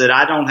tournaments that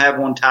I don't have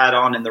one tied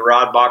on in the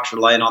rod box or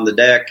laying on the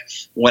deck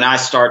when I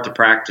start to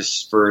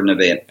practice for an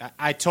event.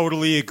 I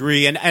totally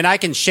agree, and I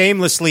can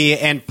shamelessly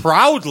and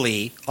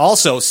proudly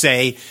also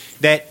say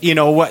that,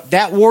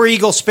 that War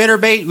Eagle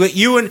spinnerbait,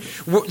 you and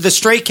the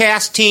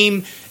Straycast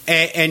team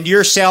and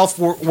yourself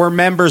were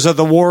members of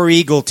the War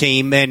Eagle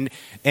team, and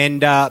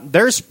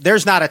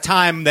there's not a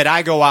time that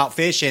I go out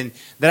fishing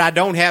that I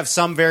don't have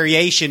some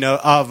variation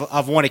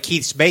of one of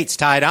Keith's baits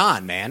tied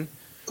on, man.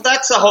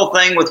 That's the whole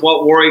thing with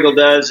what War Eagle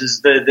does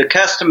is the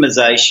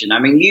customization. I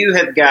mean, you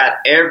have got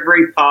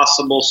every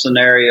possible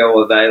scenario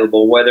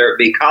available, whether it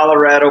be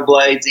Colorado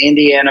blades,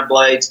 Indiana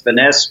blades,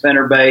 finesse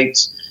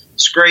spinnerbaits,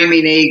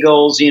 Screaming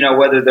Eagles,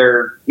 whether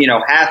they're,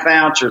 half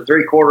ounce or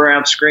 3/4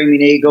 ounce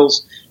Screaming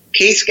Eagles.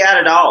 Keith's got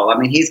it all. I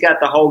mean, he's got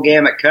the whole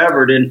gamut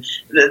covered. And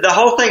the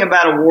whole thing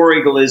about a War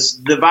Eagle is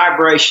the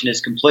vibration is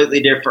completely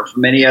different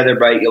from any other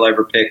bait you'll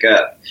ever pick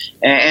up.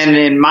 And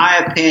in my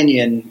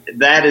opinion,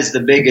 that is the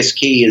biggest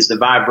key is the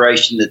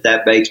vibration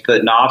that bait's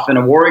putting off. And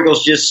a War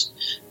Eagle's just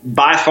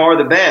by far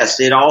the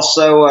best. It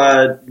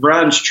also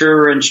runs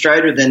truer and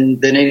straighter than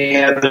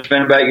any other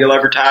spinnerbait you'll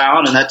ever tie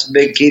on, and that's a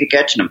big key to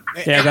catching them.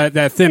 Yeah,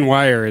 that thin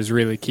wire is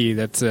really key.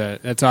 That's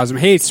awesome.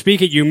 Hey,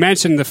 you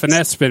mentioned the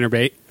finesse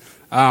spinnerbait.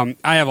 I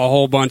have a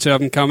whole bunch of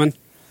them coming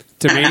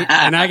to me,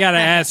 and I got to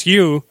ask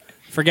you.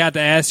 Forgot to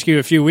ask you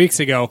a few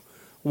weeks ago.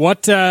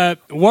 What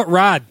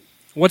rod?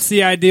 What's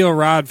the ideal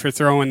rod for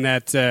throwing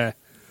that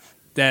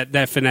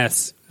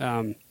finesse?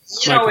 In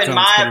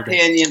my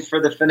opinion,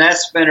 for the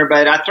finesse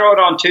spinnerbait, I throw it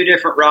on two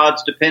different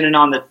rods depending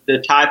on the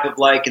type of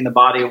lake and the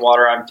body of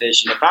water I'm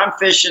fishing. If I'm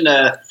fishing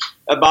a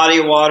body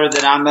of water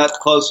that I'm up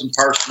close and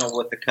personal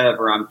with the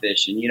cover I'm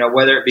fishing,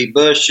 whether it be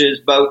bushes,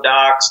 boat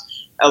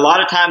docks. A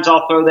lot of times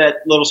I'll throw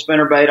that little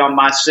spinnerbait on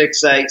my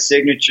 6/8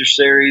 Signature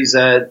Series.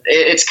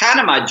 It's kind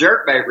of my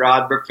jerkbait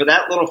rod, but for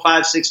that little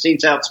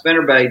 5/16 ounce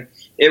spinnerbait,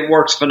 it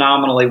works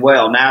phenomenally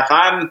well. Now, if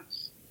I'm,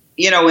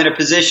 in a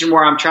position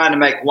where I'm trying to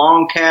make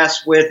long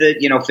casts with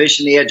it,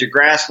 fishing the edge of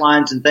grass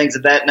lines and things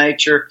of that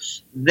nature,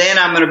 then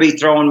I'm going to be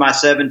throwing my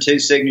 7.2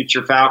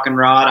 Signature Falcon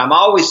rod. I'm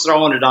always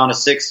throwing it on a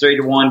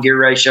 6:3-to-1 gear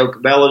ratio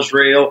Cabela's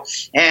reel,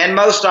 and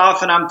most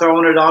often I'm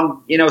throwing it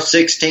on,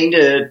 16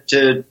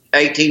 to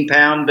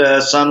 18-pound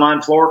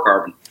Sunline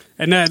fluorocarbon.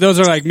 And those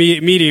are like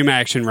medium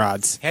action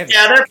rods. Heavy.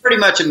 Yeah, they're pretty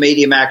much a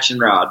medium action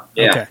rod.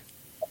 Yeah.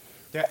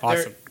 Okay.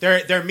 Awesome.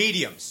 They're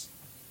mediums.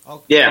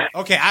 Okay. Yeah.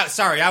 Okay.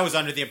 I was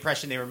under the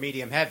impression they were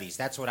medium heavies.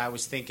 That's what I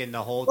was thinking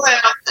the whole.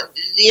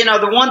 Well,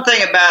 the one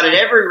thing about it,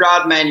 every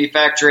rod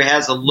manufacturer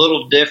has a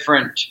little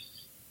different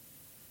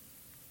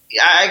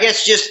I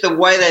guess just the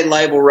way they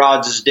label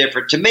rods is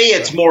different. To me,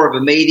 it's more of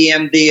a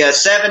medium. The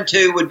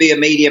 7.2 would be a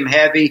medium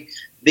heavy.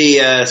 The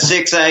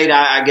 6.8,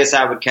 I guess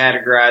I would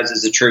categorize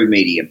as a true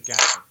medium.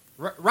 Gotcha.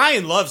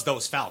 Ryan loves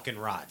those Falcon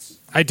rods.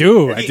 I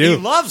do. He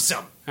loves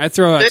them. I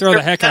throw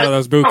the heck out of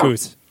those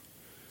bukus.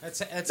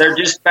 They're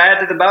just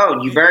bad to the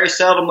bone. You very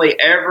seldomly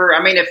ever.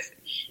 I mean,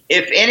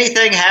 if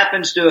anything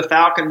happens to a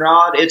Falcon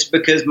rod, it's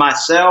because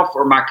myself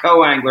or my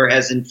co-angler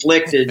has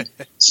inflicted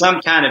some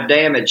kind of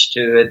damage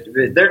to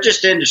it. They're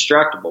just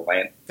indestructible,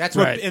 man. That's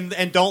what. Right.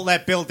 And don't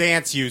let Bill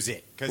Dance use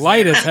it.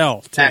 Light as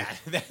hell, too.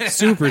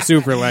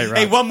 super light rod.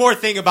 Hey, one more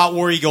thing about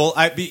War Eagle.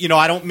 I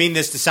don't mean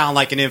this to sound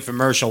like an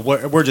infomercial.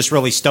 We're just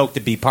really stoked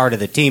to be part of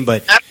the team.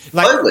 But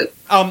absolutely,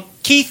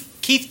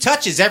 Keith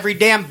touches every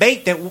damn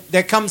bait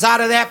that comes out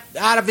of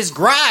his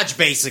garage,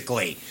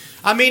 basically.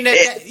 I mean,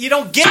 you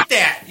don't get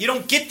that. You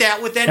don't get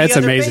that with any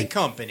other bait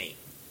company.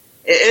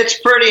 It's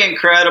pretty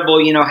incredible,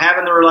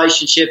 having the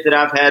relationship that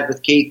I've had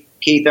with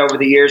Keith over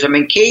the years. I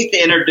mean, Keith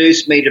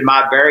introduced me to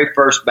my very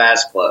first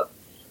bass club.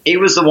 He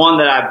was the one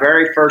that I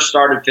very first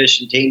started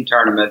fishing team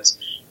tournaments.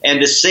 And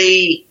to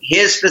see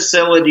his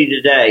facility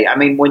today, I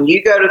mean, when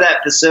you go to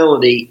that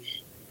facility,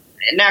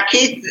 now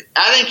Keith,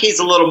 I think he's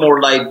a little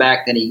more laid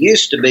back than he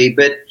used to be,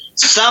 but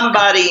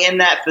somebody in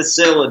that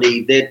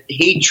facility that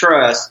he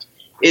trusts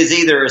is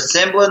either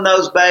assembling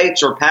those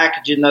baits or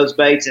packaging those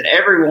baits, and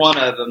every one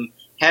of them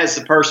has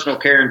the personal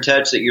care and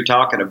touch that you're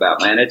talking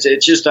about, man.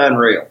 It's just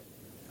unreal.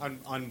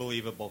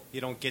 Unbelievable.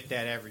 You don't get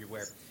that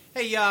everywhere.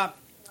 Hey,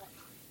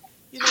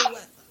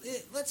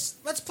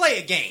 let's play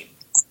a game.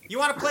 You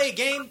want to play a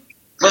game?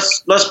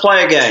 Let's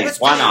play a game.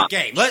 Why not?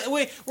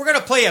 We're going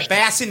to play a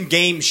Bassin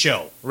game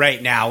show right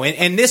now,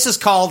 and this is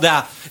called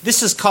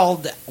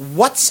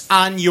What's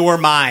on Your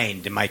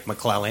Mind, Mike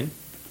McClellan.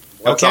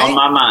 What's on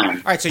my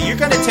mind? All right, so you're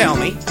going to tell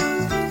me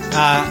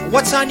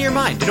what's on your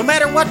mind. No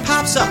matter what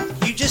pops up,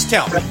 you just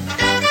tell me.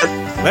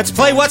 Let's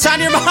play What's on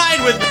Your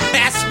Mind with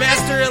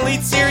Bassmaster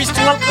Elite Series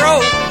Tour Pro.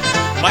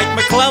 Mike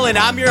McClellan,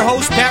 I'm your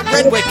host, Pat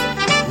Redwick.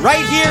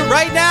 Right here,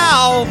 right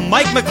now,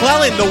 Mike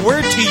McClellan, the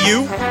word to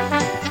you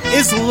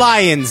is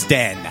Lion's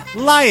Den.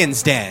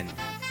 Lion's Den.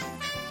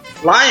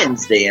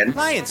 Lion's Den?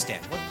 Lion's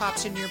Den. What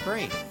pops in your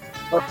brain?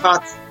 What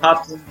pops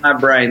in my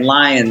brain?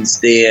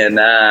 Lion's Den.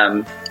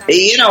 Honestly,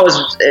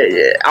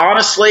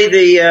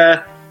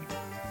 the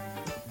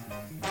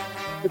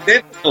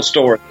biblical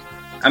story.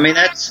 I mean,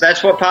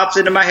 that's what pops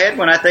into my head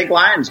when I think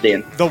Lion's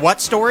Den. The what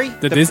story?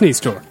 The Disney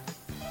store.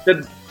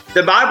 The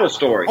Bible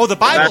story. Oh, the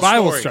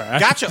Bible story.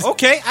 Gotcha.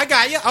 Okay, I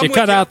got you. You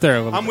cut out there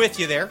a little I'm with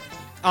you there.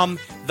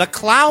 The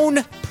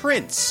Clown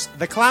Prince.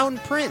 The Clown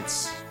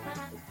Prince.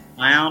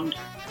 Clown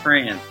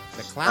Prince.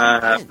 The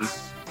Clown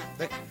Prince.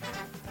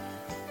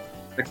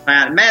 The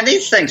clown. Man,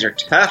 these things are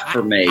tough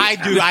for me.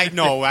 I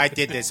know. I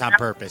did this on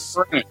purpose.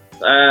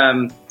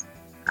 I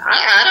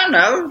don't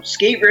know.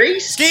 Skeet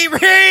Reese? Skeet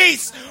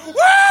Reese!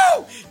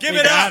 Woo! Give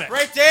it up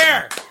right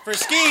there for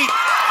Skeet.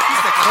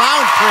 He's the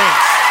Clown Prince.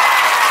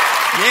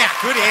 Yeah,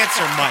 good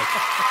answer, Mike.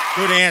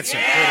 Good answer.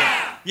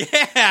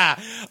 Yeah.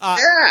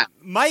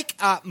 Mike,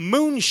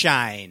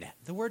 moonshine.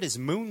 The word is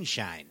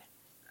moonshine.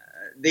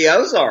 The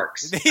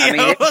Ozarks.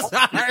 Ozarks.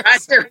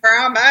 Right there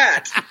where I'm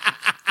at.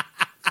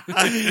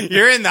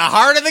 You're in the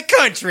heart of the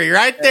country,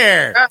 right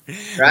there.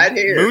 Right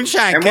here.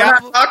 Moonshine. And we're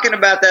not talking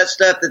about that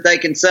stuff that they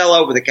can sell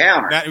over the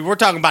counter. We're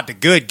talking about the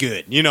good.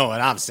 You know what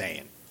I'm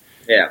saying.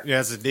 Yeah.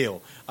 That's the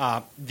deal.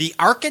 The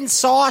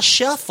Arkansas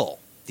Shuffle.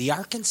 The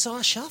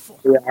Arkansas Shuffle.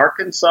 The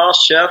Arkansas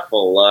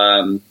Shuffle.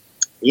 I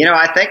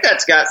think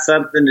that's got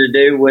something to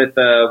do with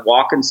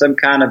walking some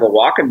kind of a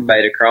walking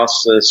bait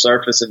across the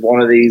surface of one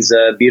of these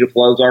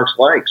beautiful Ozarks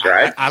lakes,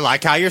 right? I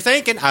like how you're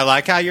thinking.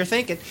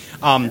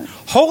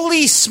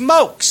 Holy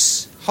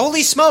smokes.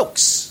 Holy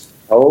smokes.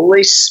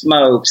 Holy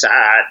smokes.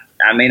 I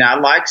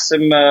like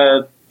some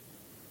hot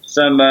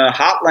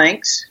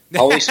links.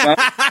 Holy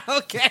smokes.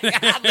 Okay.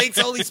 Hot links,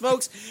 holy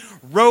smokes.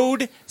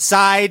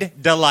 Roadside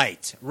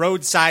Delight.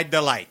 Roadside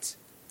Delight.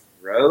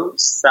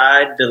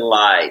 Roadside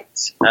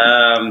Delight.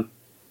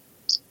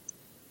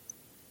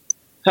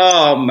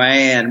 Oh,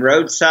 man.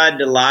 Roadside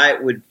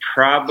Delight would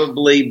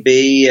probably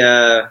be...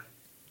 man,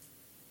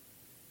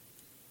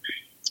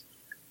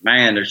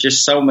 there's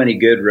just so many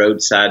good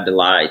Roadside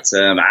Delights.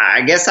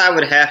 I guess I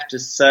would have to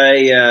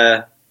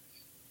say...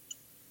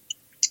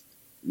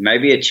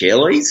 maybe a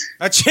Chili's?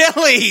 A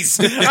Chili's!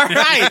 All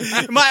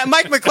right.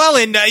 Mike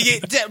McClellan,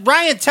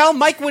 Ryan, tell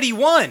Mike what he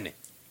won.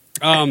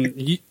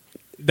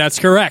 That's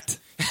correct.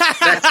 All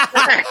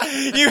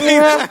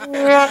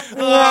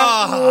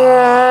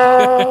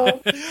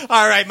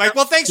right, Mike.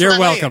 Well, thanks. You're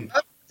welcome.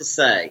 To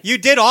say you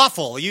did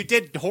awful. You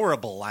did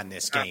horrible on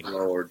this game. Oh,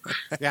 Lord.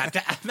 Yeah,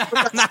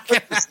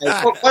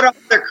 what are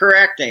the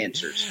correct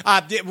answers?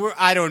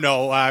 I don't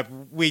know.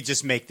 We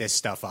just make this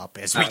stuff up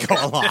as we go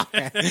along.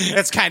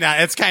 It's kind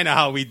of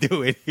how we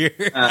do it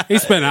here. He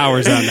spent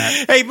hours on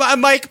that. Hey,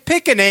 Mike,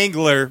 pick an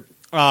angler,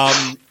 a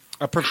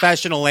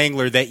professional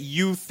angler that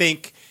you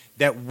think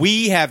that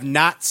we have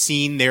not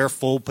seen their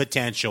full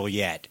potential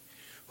yet.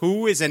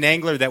 Who is an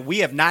angler that we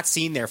have not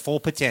seen their full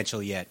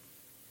potential yet?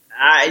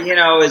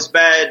 It's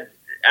bad.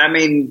 I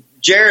mean,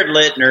 Jared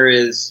Littner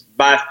is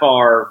by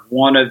far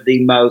one of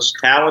the most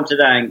talented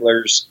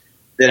anglers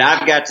that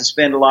I've got to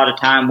spend a lot of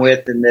time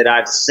with, and that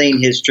I've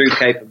seen his true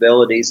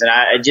capabilities. And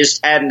it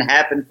just hadn't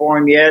happened for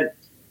him yet.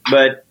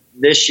 But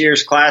this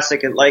year's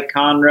Classic at Lake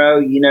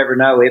Conroe, you never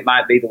know. It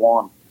might be the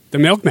one. The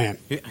Milkman.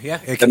 Yeah,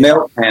 the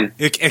Milkman.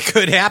 It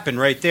could happen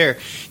right there.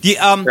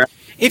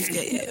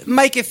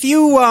 Mike, if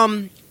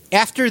you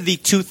after the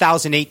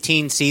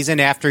 2018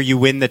 season, after you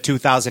win the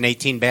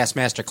 2018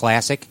 Bassmaster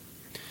Classic.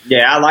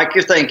 Yeah, I like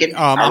your thinking.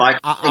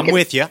 I'm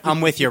with you.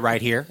 I'm with you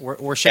right here.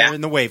 We're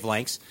sharing the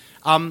wavelengths.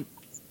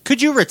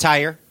 Could you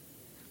retire?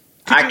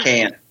 I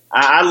can't.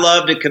 I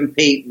love to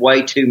compete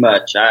way too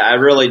much. I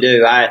really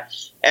do.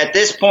 At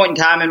this point in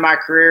time in my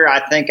career,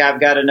 I think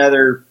I've got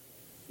another,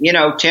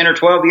 10 or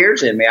 12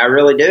 years in me. I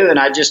really do, and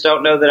I just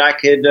don't know that I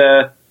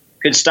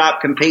could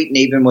stop competing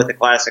even with a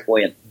Classic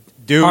win.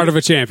 Dude, part of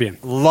a champion.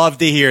 Love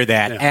to hear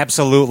that. Yeah.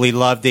 Absolutely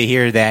love to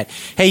hear that.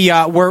 Hey,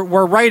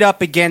 we're right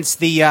up against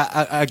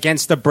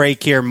the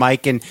break here,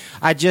 Mike, and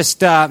I just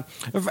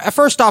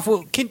first off,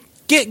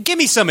 give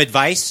me some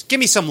advice. Give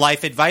me some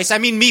life advice. I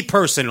mean, me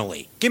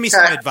personally. Give me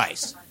some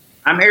advice.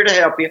 I'm here to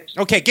help you.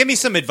 Okay, give me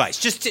some advice.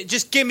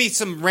 Just give me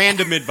some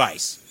random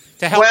advice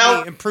to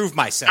help me improve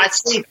myself.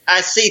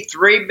 I see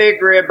 3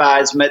 big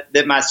ribeyes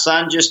that my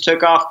son just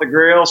took off the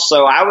grill,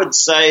 so I would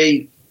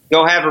say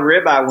go have a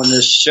ribeye when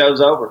this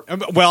show's over.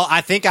 Well,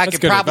 I think I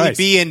could probably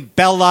be in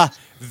Bella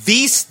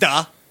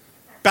Vista.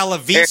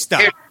 Here,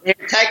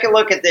 take a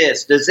look at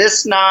this. Does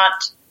this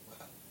not?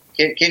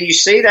 Can you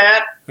see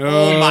that?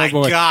 Oh my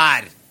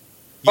God!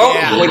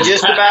 Yeah. We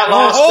just about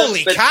lost.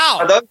 Holy cow!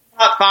 Are those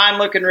not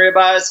fine-looking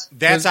ribeyes?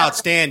 That's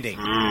outstanding.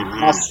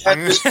 My son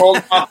just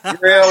pulled off the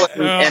grill,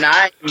 and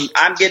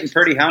I'm getting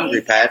pretty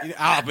hungry,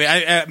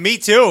 Pat. Me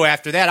too.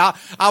 After that,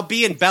 I'll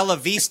be in Bella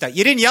Vista.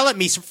 You didn't yell at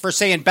me for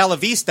saying Bella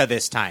Vista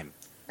this time.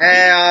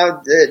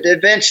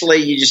 Eventually,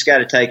 you just got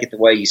to take it the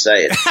way you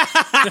say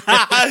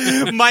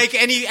it. Mike,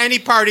 any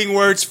parting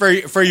words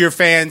for your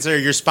fans or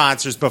your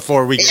sponsors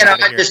before we get out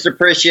of here? I just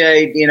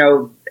appreciate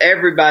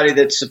everybody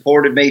that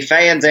supported me,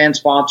 fans and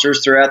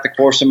sponsors throughout the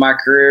course of my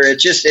career.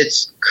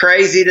 It's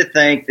crazy to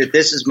think that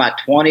this is my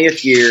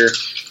 20th year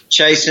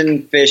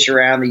chasing fish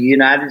around the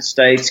United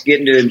States,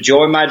 getting to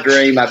enjoy my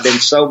dream. I've been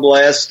so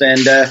blessed,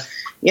 and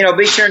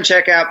be sure and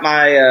check out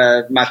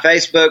my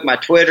Facebook, my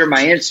Twitter,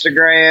 my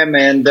Instagram,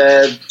 and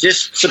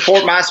just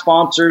support my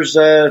sponsors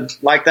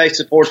like they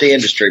support the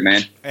industry,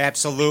 man.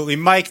 Absolutely.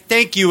 Mike,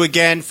 thank you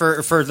again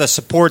for the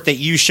support that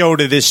you show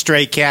to this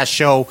Straight Cast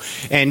show,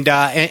 and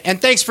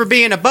thanks for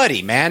being a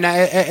buddy, man.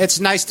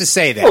 It's nice to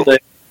say that. Cool,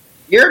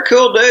 you're a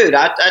cool dude.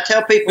 I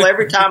tell people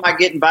every time I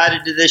get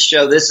invited to this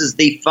show, this is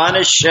the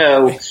funnest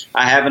show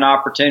I have an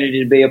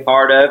opportunity to be a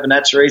part of, and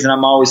that's the reason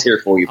I'm always here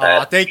for you,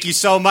 Pat. Thank you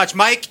so much,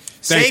 Mike.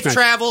 Safe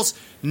travels.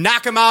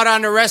 Knock them out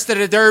on the rest of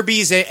the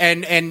derbies,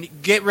 and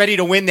get ready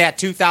to win that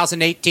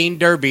 2018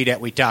 derby that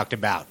we talked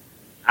about.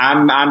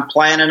 I'm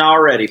planning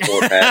already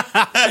for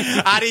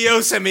that.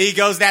 Adios,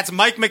 amigos. That's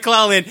Mike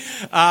McClellan,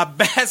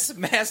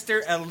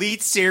 Bassmaster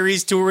Elite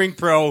Series Touring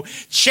Pro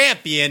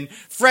champion,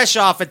 fresh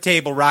off of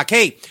Table Rock.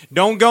 Hey,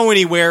 don't go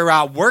anywhere.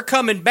 We're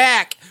coming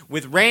back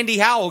with Randy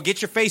Howell.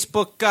 Get your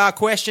Facebook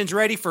questions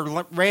ready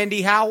for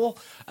Randy Howell.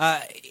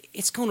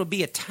 It's going to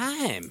be a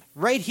time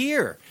right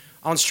here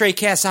on Straight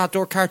Cast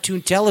Outdoor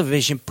Cartoon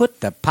Television.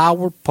 Put the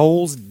power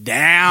poles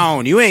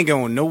down. You ain't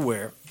going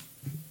nowhere.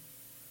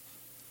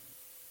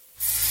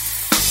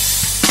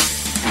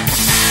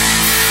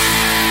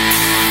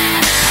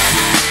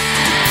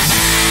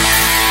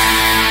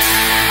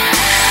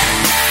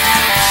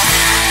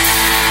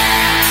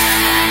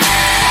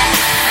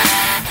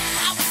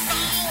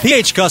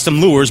 PH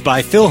Custom Lures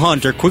by Phil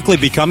Hunter, quickly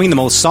becoming the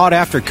most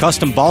sought-after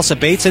custom balsa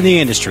baits in the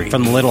industry,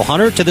 from the Little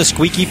Hunter to the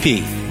Squeaky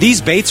P.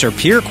 These baits are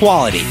pure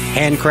quality,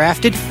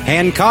 handcrafted,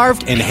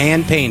 hand-carved, and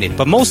hand-painted.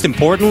 But most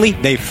importantly,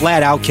 they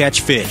flat-out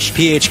catch fish.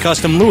 PH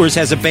Custom Lures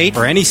has a bait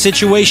for any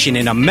situation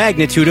in a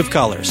magnitude of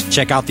colors.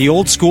 Check out the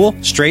Old School,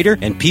 Straighter,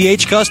 and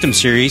PH Custom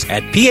series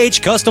at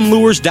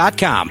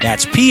phcustomlures.com.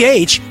 That's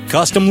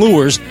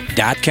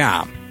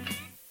phcustomlures.com.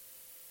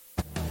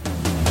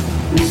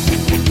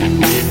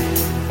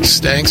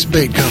 Stanks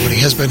Bait Company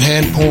has been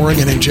hand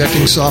pouring and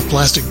injecting soft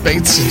plastic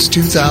baits since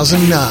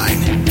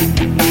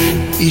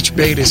 2009. Each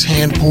bait is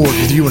hand poured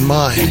with you in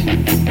mind,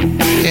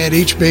 and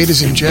each bait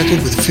is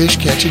injected with fish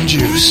catching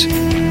juice.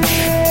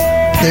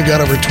 They've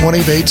got over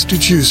 20 baits to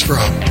choose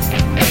from.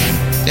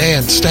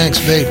 And Stanks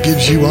Bait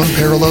gives you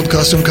unparalleled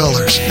custom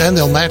colors, and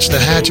they'll match the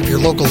hatch of your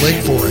local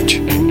lake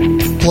forage.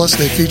 Plus,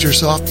 they feature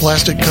soft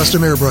plastic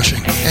custom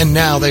airbrushing, and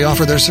now they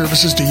offer their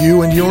services to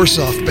you and your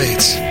soft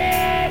baits.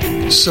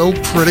 So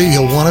pretty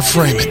you'll want to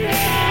frame it.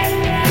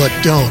 But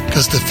don't,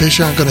 because the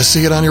fish aren't going to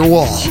see it on your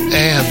wall,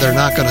 and they're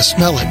not going to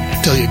smell it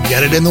till you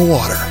get it in the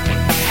water.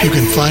 You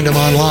can find them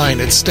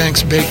online at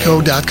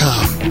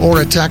stanksbaitco.com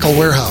or at Tackle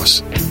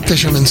Warehouse,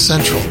 Fisherman's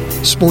Central,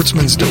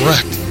 Sportsman's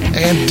Direct,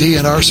 and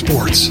DNR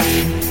Sports.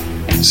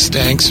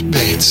 Stanks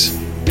Baits.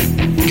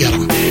 Get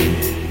them.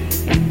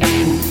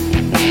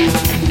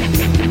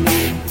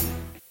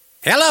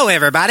 Hello,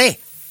 everybody.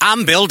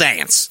 I'm Bill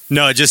Dance.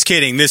 No, just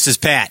kidding. This is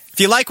Pat. If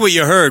you like what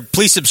you heard,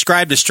 please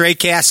subscribe to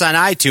Straycast on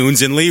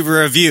iTunes and leave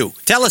a review.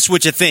 Tell us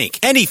what you think.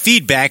 Any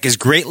feedback is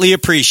greatly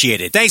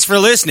appreciated. Thanks for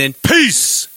listening. Peace!